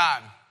own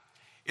time.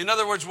 In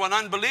other words, when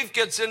unbelief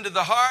gets into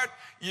the heart,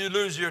 you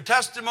lose your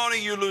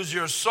testimony, you lose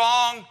your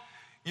song,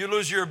 you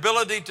lose your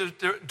ability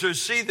to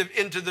see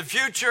into the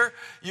future.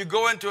 You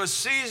go into a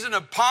season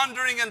of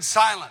pondering and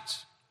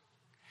silence.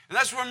 And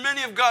that's where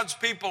many of God's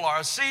people are,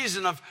 a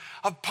season of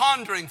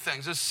pondering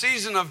things, a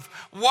season of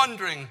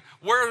wondering,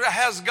 where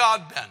has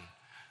God been?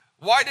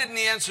 Why didn't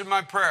He answer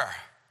my prayer?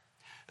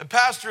 The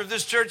pastor of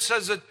this church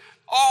says that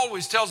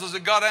always tells us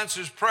that God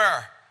answers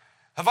prayer.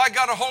 Have I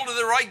got a hold of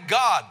the right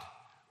God?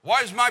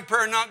 Why is my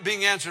prayer not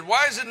being answered?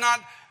 Why is it not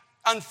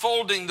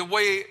unfolding the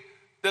way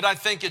that I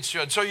think it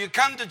should? So you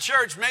come to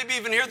church, maybe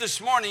even here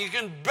this morning, you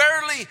can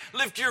barely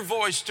lift your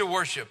voice to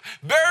worship,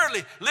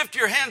 barely lift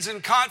your hands in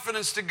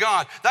confidence to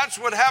God. That's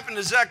what happened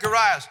to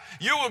Zacharias.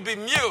 You will be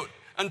mute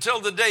until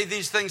the day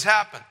these things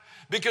happen.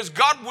 because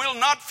God will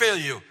not fail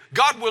you.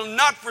 God will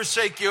not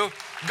forsake you.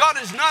 God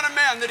is not a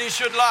man that he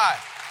should lie.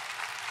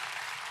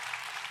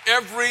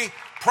 Every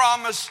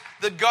promise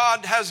that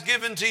God has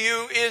given to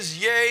you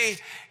is yea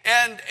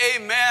and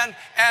amen,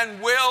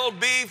 and will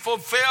be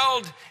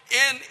fulfilled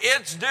in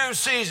its due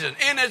season,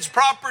 in its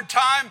proper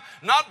time,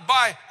 not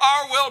by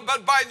our will,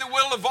 but by the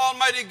will of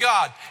Almighty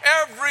God.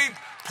 Every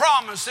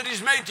promise that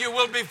he's made to you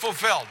will be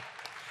fulfilled.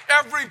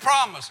 Every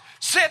promise.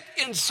 Sit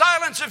in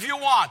silence if you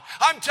want.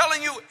 I'm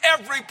telling you,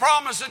 every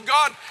promise that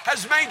God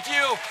has made to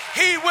you,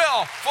 he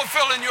will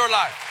fulfill in your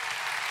life.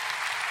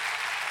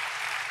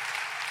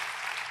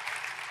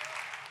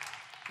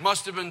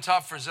 Must have been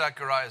tough for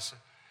Zacharias.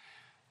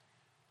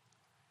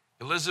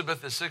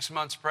 Elizabeth is 6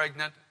 months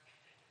pregnant.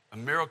 A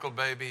miracle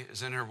baby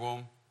is in her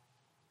womb.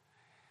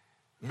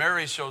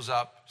 Mary shows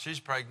up. She's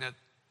pregnant.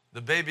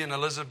 The baby in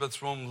Elizabeth's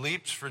womb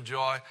leaps for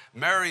joy.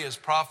 Mary is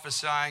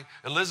prophesying.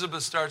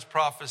 Elizabeth starts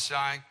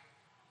prophesying.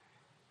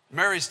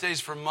 Mary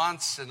stays for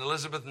months in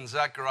Elizabeth and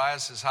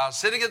Zacharias'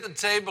 house, sitting at the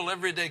table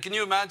every day. Can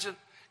you imagine?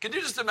 Can you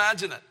just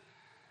imagine it?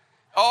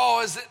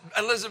 Oh,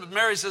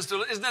 Mary says to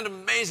her, isn't it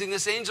amazing?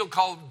 This angel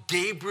called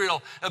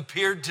Gabriel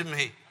appeared to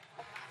me.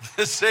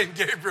 The same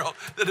Gabriel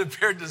that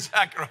appeared to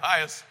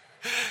Zacharias.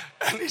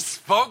 And he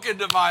spoke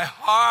into my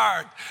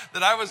heart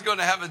that I was going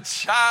to have a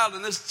child,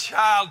 and this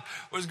child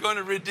was going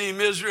to redeem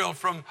Israel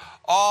from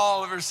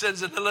all of her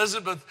sins. And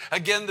Elizabeth,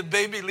 again, the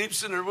baby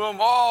leaps in her womb.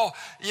 Oh,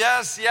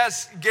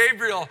 yes,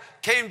 Gabriel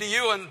came to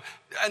you,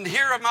 and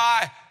here am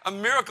I, a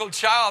miracle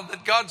child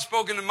that God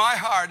spoke into my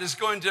heart is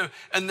going to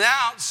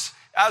announce,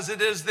 as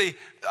it is the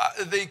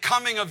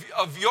coming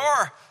of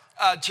your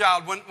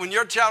child, when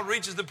your child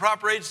reaches the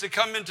proper age to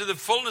come into the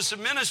fullness of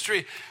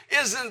ministry.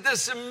 Isn't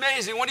this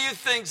amazing? What do you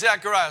think,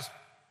 Zacharias?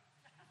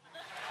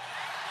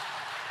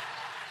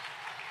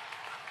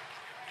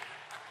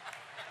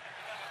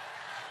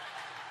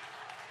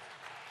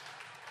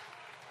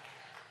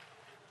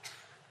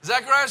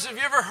 Zacharias, have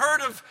you ever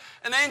heard of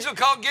an angel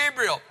called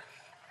Gabriel?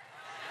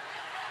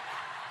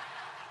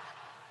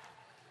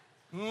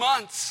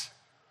 Months,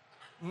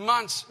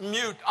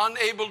 mute,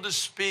 unable to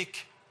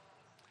speak.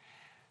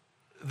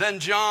 Then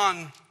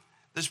John,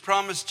 this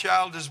promised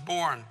child, is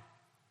born.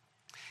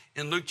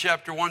 In Luke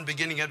chapter 1,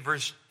 beginning at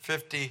verse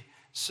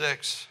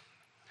 56,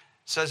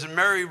 says, and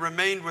Mary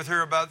remained with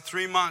her about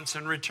 3 months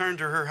and returned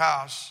to her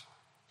house.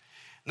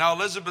 Now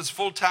Elizabeth's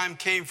full time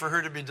came for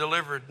her to be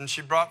delivered, and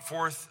she brought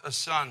forth a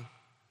son.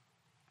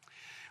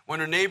 When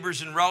her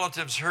neighbors and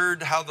relatives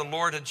heard how the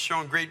Lord had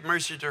shown great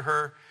mercy to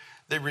her,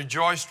 they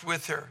rejoiced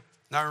with her.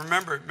 Now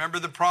remember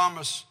the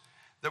promise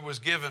that was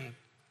given.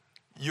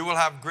 You will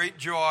have great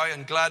joy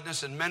and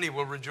gladness, and many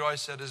will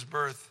rejoice at his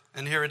birth.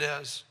 And here it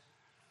is.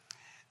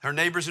 Her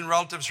neighbors and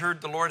relatives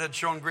heard the Lord had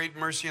shown great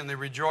mercy, and they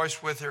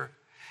rejoiced with her.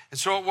 And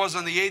so it was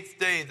on the 8th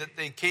day that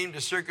they came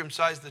to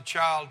circumcise the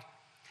child,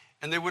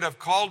 and they would have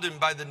called him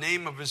by the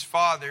name of his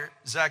father,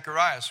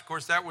 Zacharias. Of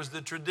course, that was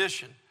the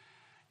tradition.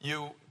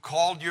 You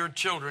called your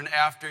children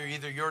after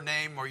either your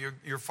name or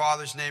your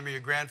father's name or your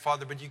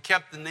grandfather, but you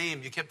kept the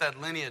name, you kept that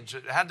lineage.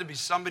 It had to be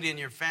somebody in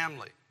your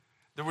family.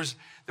 There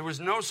was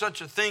no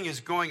such a thing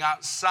as going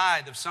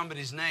outside of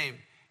somebody's name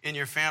in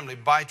your family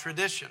by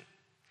tradition.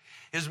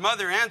 His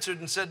mother answered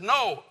and said,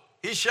 no,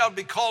 he shall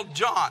be called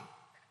John.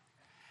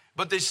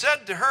 But they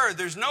said to her,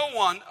 there's no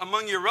one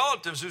among your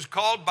relatives who's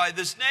called by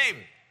this name.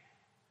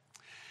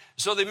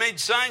 So they made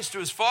signs to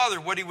his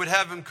father what he would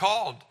have him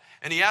called.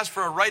 And he asked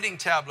for a writing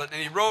tablet,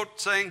 and he wrote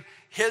saying,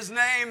 his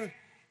name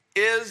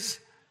is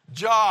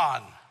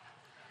John.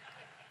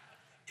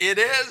 It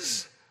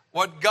is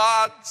what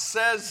God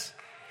says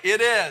it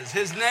is.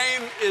 His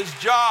name is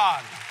John.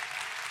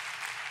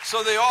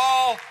 So they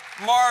all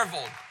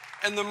marveled.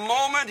 And the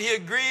moment he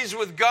agrees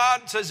with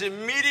God, says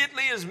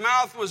immediately his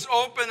mouth was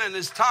open and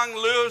his tongue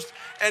loosed,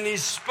 and he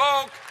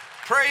spoke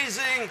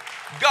praising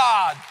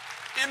God.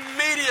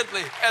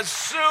 Immediately, as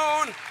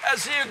soon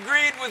as he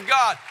agreed with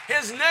God.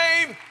 His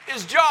name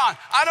is John.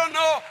 I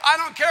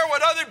don't care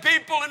what other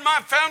people in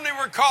my family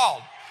were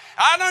called.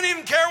 I don't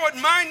even care what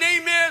my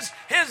name is.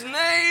 His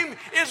name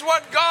is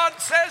what God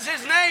says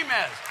his name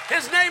is.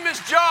 His name is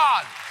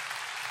John.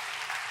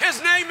 His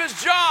name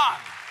is John.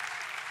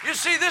 You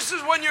see, this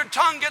is when your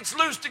tongue gets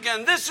loosed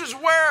again. This is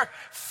where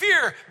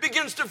fear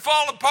begins to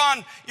fall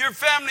upon your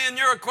family and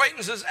your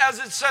acquaintances, as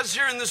it says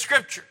here in the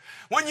scripture.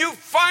 When you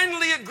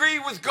finally agree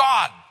with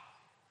God,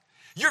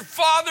 your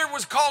father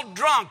was called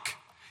drunk.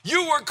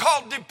 You were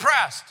called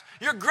depressed.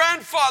 Your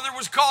grandfather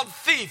was called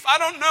thief. I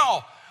don't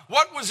know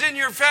what was in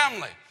your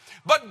family.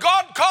 But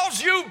God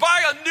calls you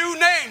by a new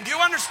name. Do you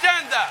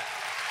understand that?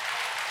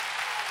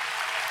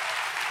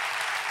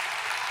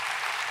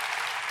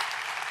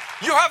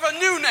 You have a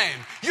new name.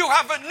 You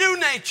have a new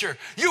nature.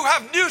 You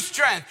have new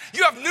strength.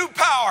 You have new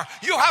power.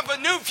 You have a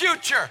new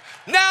future.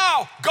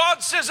 Now,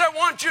 God says, I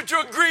want you to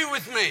agree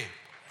with me.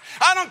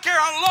 I don't care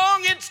how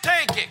long it's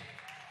taking.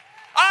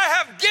 I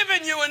have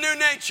given you a new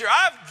nature.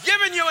 I've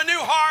given you a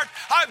new heart.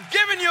 I've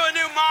given you a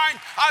new mind.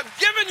 I've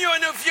given you a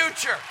new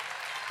future.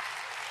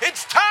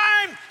 It's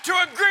time to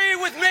agree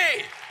with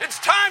me. It's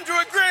time to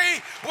agree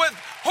with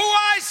who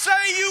I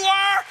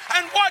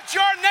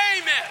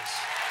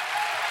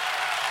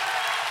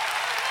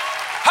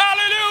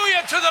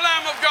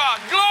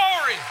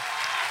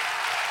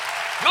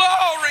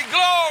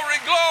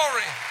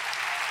glory.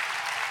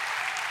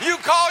 You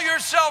call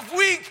yourself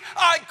weak,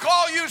 I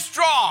call you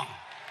strong.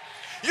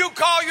 You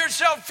call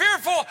yourself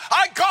fearful,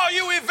 I call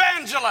you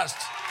evangelist.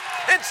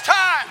 It's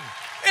time.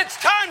 It's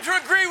time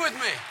to agree with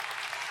me.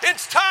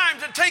 It's time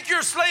to take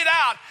your slate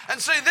out and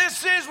say,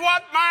 this is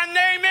what my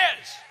name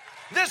is.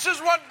 This is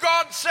what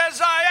God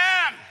says I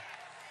am.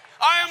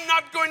 I am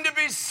not going to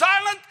be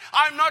silent.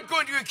 I'm not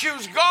going to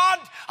accuse God.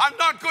 I'm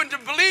not going to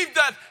believe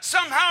that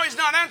somehow He's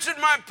not answered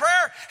my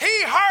prayer.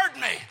 He heard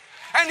me.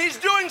 And He's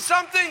doing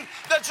something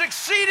that's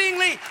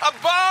exceedingly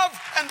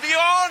above and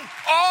beyond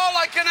all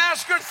I can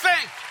ask or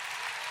think.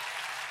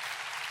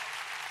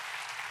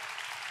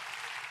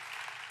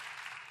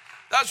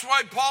 That's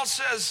why Paul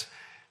says,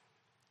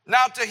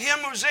 now to Him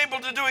who's able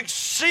to do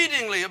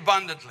exceedingly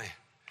abundantly,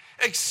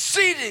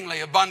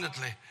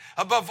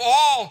 above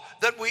all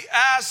that we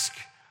ask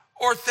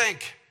or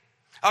think,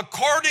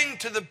 according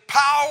to the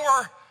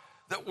power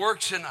that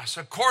works in us,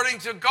 according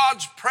to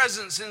God's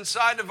presence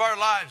inside of our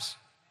lives,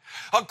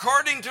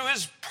 according to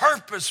His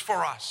purpose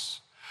for us,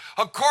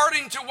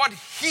 according to what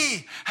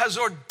He has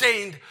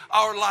ordained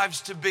our lives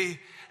to be,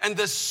 and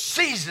the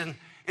season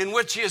in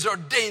which He has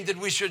ordained that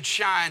we should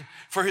shine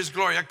for His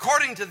glory.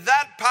 According to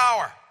that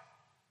power,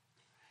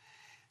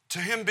 to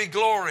Him be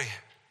glory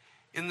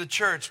in the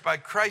church by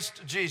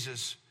Christ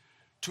Jesus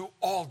to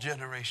all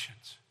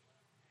generations,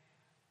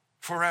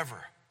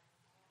 forever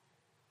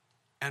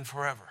and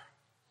forever,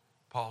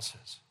 Paul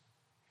says.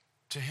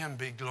 To Him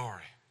be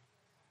glory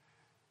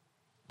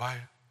by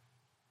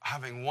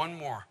having one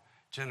more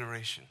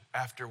generation,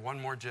 after one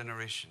more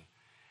generation,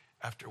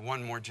 after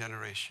one more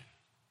generation,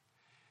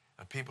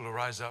 of people who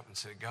rise up and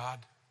say, God,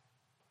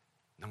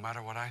 no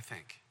matter what I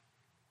think,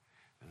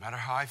 no matter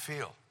how I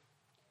feel,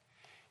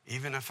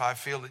 even if I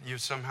feel that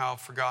you've somehow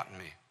forgotten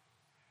me,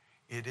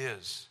 it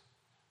is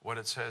what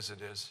it says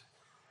it is,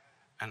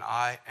 and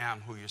I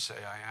am who you say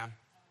I am.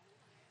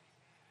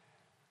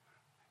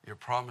 Your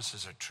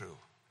promises are true.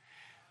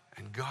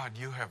 And God,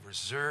 you have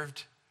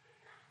reserved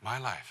my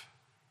life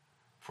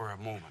for a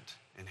moment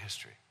in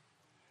history,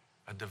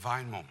 a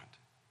divine moment.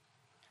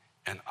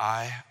 And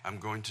I am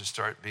going to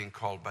start being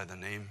called by the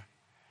name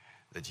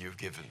that you've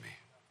given me.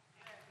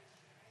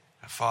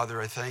 Now,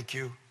 Father, I thank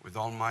you with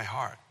all my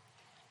heart.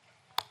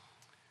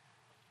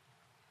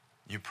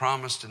 You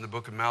promised in the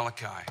book of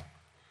Malachi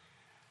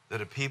that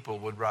a people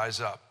would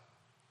rise up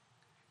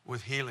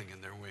with healing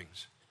in their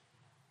wings.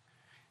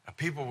 A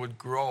people would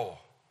grow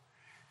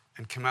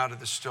and come out of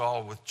the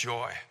stall with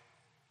joy,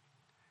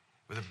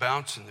 with a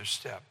bounce in their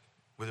step,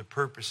 with a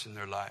purpose in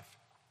their life.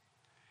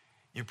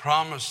 You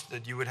promised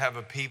that you would have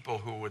a people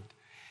who would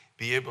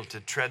be able to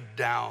tread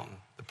down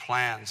the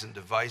plans and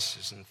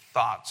devices and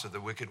thoughts of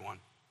the wicked one.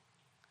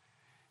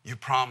 You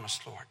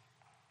promised, Lord.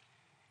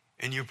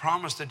 And you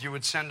promised that you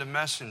would send a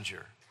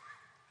messenger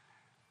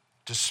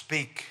to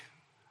speak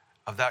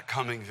of that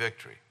coming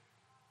victory.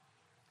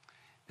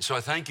 And so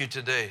I thank you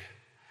today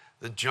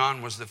that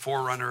John was the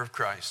forerunner of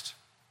Christ.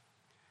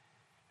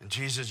 And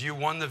Jesus, you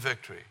won the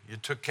victory. You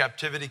took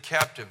captivity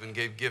captive and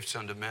gave gifts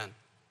unto men.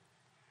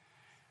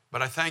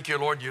 But I thank you,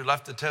 Lord, you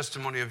left the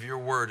testimony of your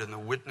word and the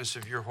witness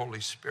of your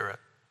Holy Spirit,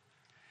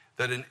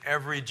 that in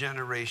every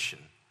generation,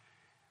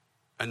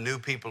 a new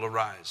people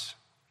arise,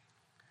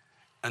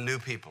 a new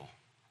people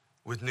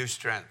with new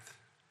strength,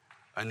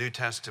 a new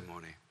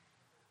testimony,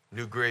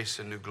 new grace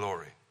and new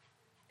glory.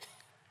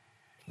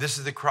 This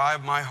is the cry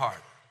of my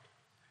heart.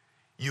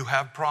 You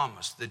have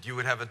promised that you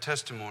would have a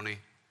testimony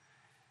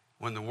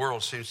when the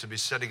world seems to be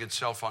setting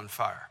itself on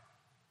fire.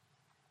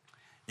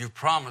 You've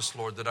promised,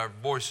 Lord, that our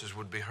voices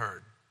would be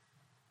heard,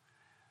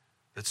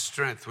 that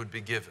strength would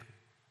be given.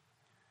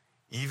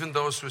 Even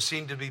those who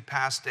seem to be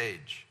past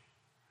age,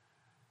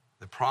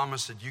 the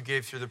promise that you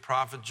gave through the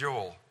prophet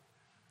Joel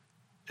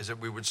is that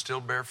we would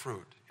still bear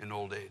fruit in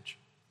old age.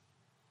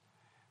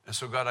 And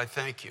so, God, I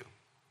thank you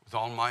with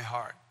all my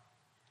heart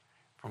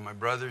for my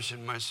brothers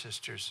and my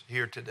sisters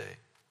here today.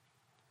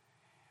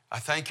 I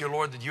thank you,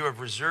 Lord, that you have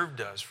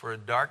reserved us for a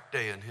dark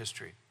day in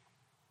history,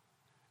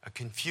 a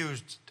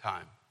confused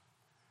time,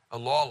 a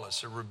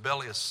lawless, a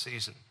rebellious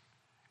season,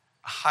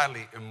 a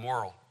highly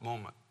immoral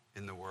moment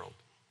in the world.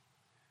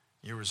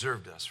 You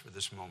reserved us for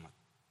this moment.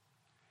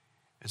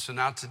 And so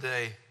now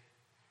today,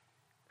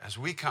 as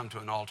we come to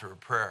an altar of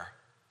prayer,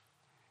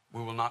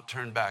 we will not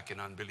turn back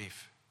in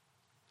unbelief.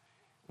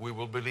 We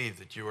will believe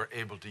that you are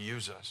able to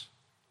use us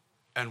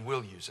and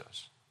will use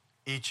us,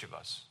 each of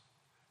us,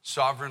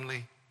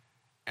 sovereignly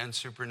and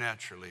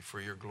supernaturally for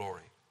your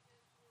glory.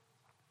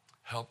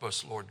 Help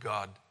us, Lord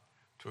God,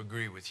 to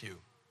agree with you.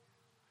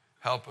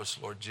 Help us,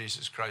 Lord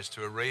Jesus Christ,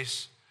 to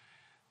erase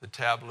the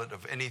tablet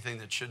of anything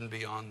that shouldn't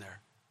be on there.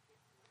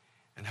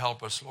 And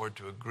help us, Lord,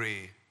 to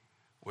agree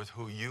with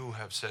who you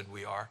have said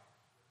we are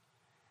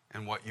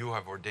and what you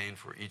have ordained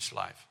for each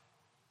life.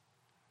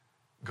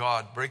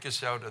 God, break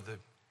us out of the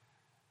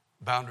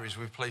boundaries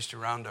we've placed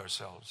around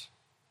ourselves.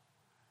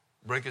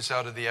 Break us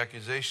out of the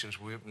accusations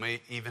we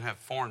may even have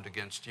formed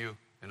against you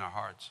in our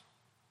hearts.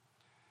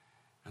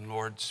 And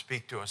Lord,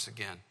 speak to us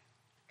again.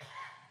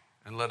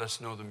 And let us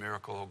know the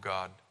miracle, oh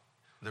God,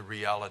 the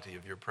reality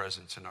of your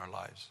presence in our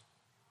lives.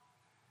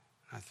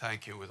 I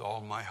thank you with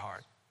all my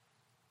heart.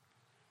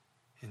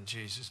 In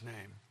Jesus'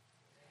 name.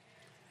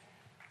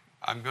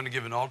 I'm going to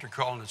give an altar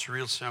call, and it's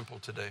real simple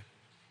today.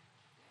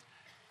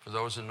 For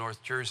those in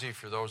North Jersey,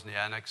 for those in the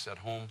annex at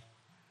home,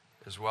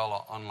 as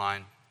well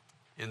online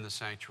in the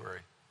sanctuary.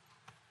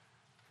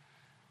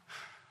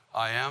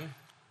 I am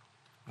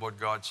what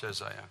God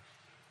says I am.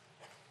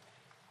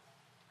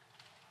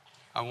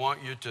 I want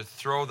you to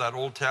throw that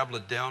old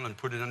tablet down and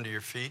put it under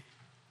your feet.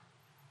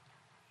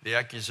 The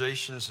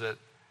accusations that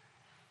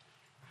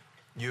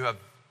you have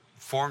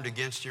formed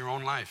against your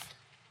own life,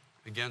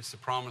 against the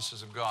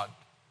promises of God.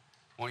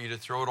 I want you to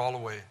throw it all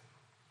away.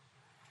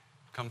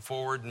 Come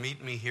forward and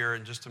meet me here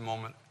in just a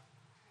moment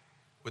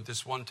with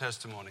this one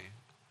testimony.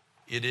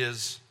 It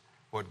is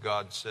what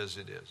God says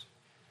it is.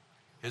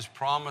 His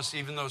promise,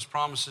 even though his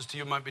promises to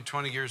you might be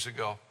 20 years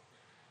ago,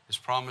 his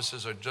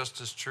promises are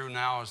just as true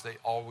now as they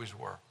always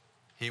were.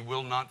 He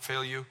will not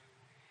fail you.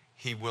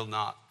 He will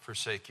not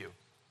forsake you.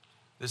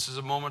 This is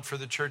a moment for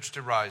the church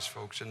to rise,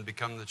 folks, and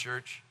become the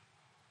church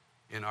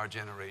in our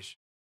generation.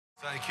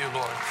 Thank you,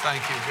 Lord.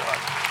 Thank you, God.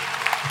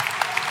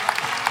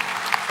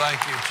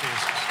 Thank you,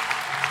 Jesus.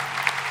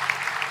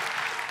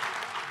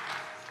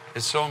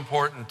 It's so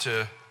important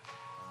to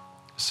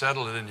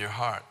settle it in your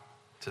heart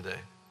today.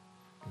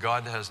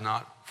 God has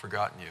not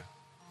forgotten you.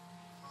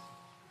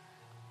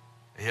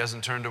 He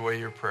hasn't turned away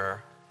your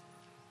prayer,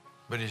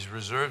 but he's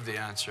reserved the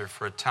answer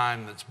for a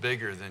time that's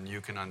bigger than you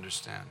can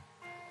understand.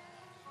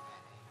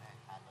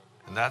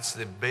 And that's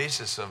the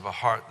basis of a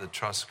heart that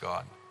trusts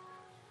God.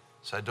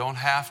 So I don't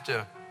have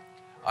to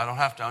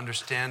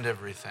understand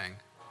everything,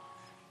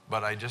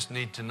 but I just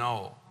need to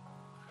know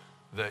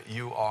that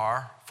you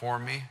are for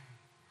me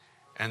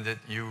and that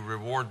you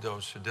reward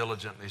those who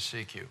diligently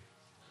seek you.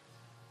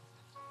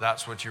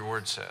 That's what your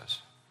word says.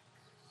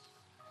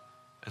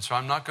 And so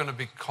I'm not going to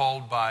be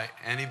called by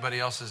anybody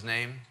else's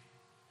name.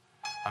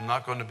 I'm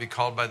not going to be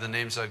called by the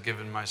names I've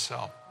given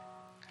myself.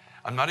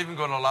 I'm not even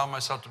going to allow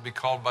myself to be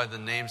called by the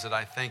names that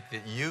I think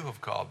that you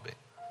have called me.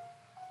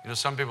 You know,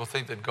 some people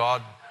think that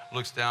God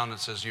looks down and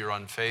says, you're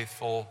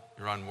unfaithful,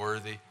 you're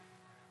unworthy.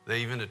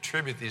 They even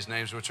attribute these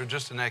names, which are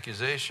just an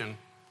accusation,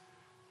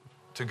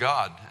 to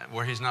God,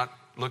 where he's not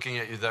looking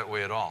at you that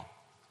way at all.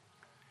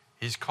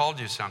 He's called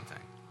you something.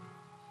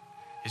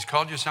 He's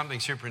called you something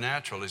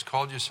supernatural. He's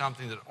called you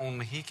something that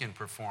only he can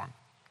perform.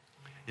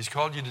 He's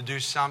called you to do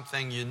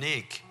something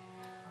unique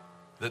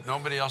that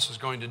nobody else is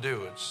going to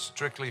do. It's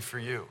strictly for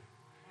you.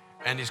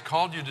 And he's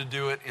called you to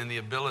do it in the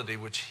ability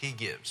which he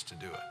gives to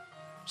do it,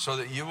 so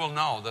that you will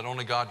know that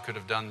only God could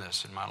have done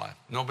this in my life.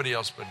 Nobody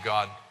else but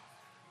God.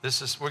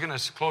 We're going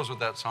to close with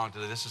that song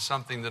today. This is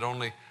something that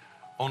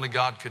only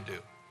God could do.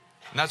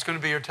 And that's going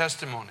to be your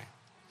testimony.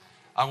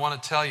 I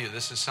want to tell you,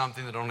 this is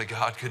something that only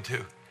God could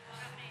do.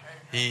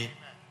 He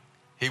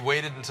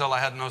waited until I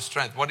had no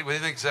strength. What do you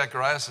think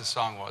Zacharias'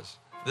 song was?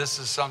 This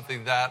is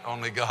something that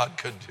only God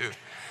could do,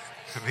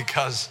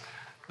 because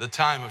the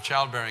time of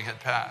childbearing had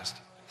passed.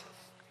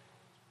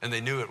 And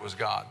they knew it was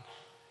God.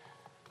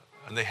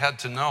 And they had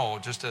to know,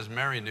 just as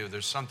Mary knew,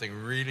 there's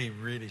something really,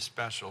 really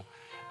special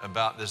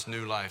about this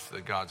new life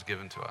that God's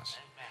given to us.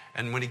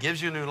 And when he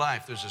gives you a new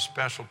life, there's a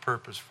special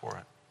purpose for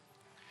it.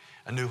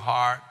 A new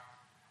heart,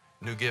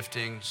 new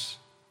giftings,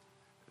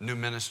 new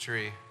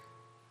ministry,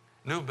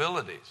 new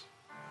abilities.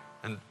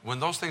 And when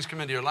those things come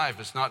into your life,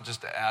 it's not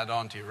just to add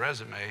on to your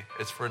resume.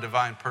 It's for a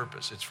divine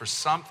purpose. It's for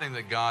something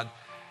that God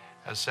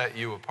has set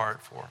you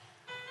apart for.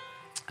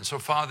 And so,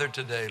 Father,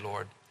 today,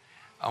 Lord,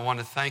 I want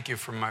to thank you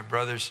for my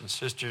brothers and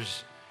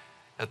sisters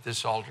at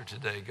this altar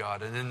today,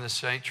 God, and in the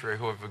sanctuary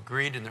who have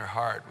agreed in their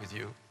heart with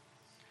you.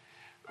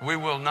 We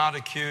will not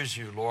accuse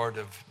you, Lord,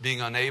 of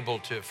being unable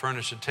to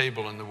furnish a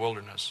table in the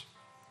wilderness.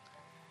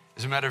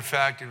 As a matter of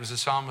fact, it was the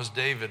psalmist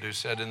David who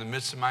said, in the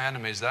midst of my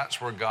enemies,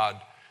 that's where God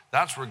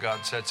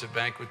sets a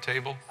banquet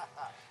table,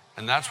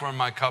 and that's where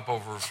my cup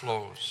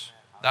overflows.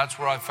 That's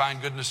where I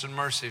find goodness and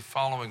mercy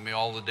following me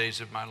all the days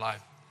of my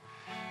life.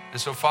 And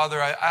so, Father,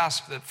 I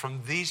ask that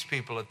from these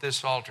people at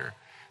this altar,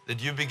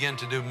 that you begin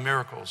to do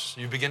miracles,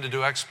 you begin to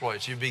do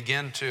exploits, you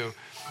begin to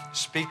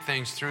speak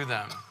things through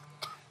them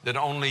that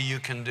only you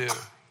can do.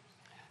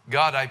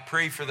 God, I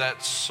pray for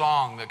that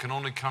song that can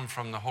only come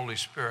from the Holy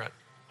Spirit,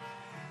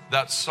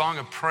 that song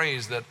of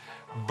praise that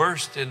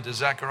burst into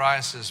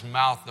Zacharias'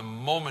 mouth the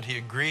moment he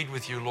agreed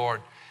with you,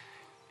 Lord.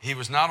 He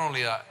was not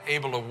only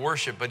able to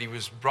worship, but he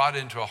was brought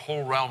into a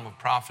whole realm of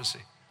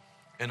prophecy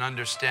and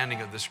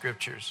understanding of the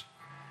scriptures.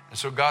 And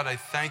so, God, I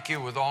thank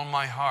you with all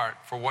my heart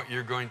for what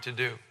you're going to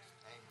do. Amen.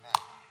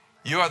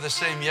 You are the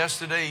same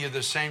yesterday, you're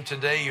the same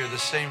today, you're the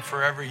same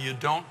forever. You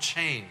don't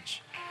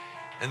change.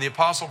 And the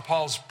Apostle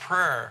Paul's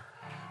prayer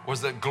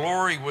was that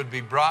glory would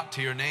be brought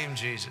to your name,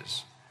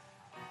 Jesus,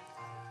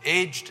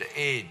 age to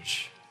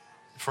age,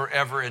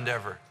 forever and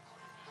ever.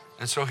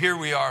 And so here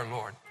we are,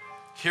 Lord.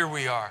 Here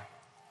we are.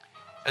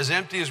 As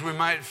empty as we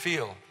might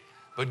feel,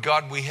 but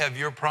God, we have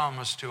your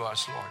promise to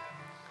us, Lord.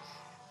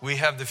 We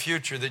have the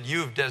future that you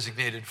have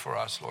designated for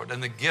us, Lord,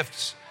 and the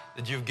gifts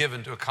that you've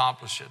given to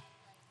accomplish it.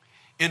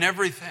 In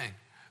everything,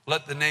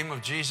 Let the name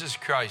of Jesus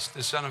Christ,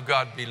 the Son of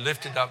God, be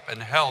lifted up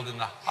and held in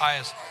the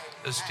highest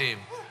esteem.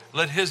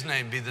 Let his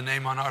name be the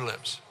name on our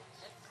lips.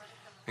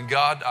 And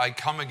God, I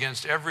come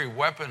against every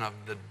weapon of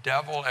the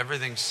devil,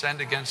 everything sent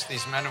against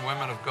these men and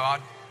women of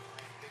God,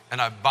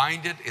 and I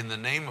bind it in the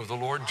name of the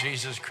Lord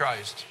Jesus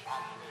Christ.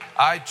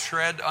 I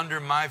tread under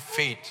my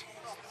feet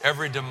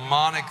every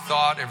demonic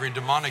thought, every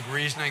demonic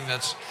reasoning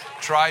that's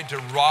tried to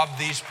rob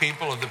these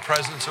people of the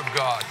presence of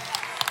God.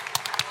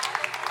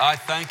 I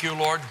thank you,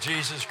 Lord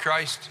Jesus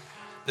Christ,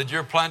 that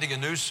you're planting a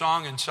new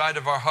song inside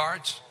of our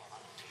hearts,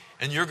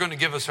 and you're going to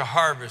give us a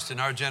harvest in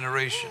our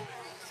generation.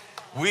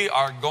 We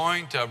are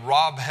going to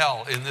rob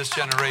hell in this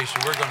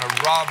generation. We're going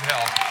to rob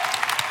hell.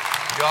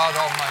 God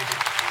Almighty.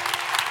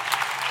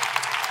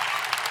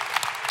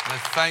 And I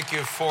thank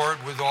you for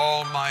it with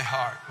all my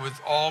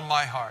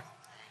heart,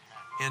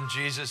 in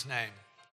Jesus' name.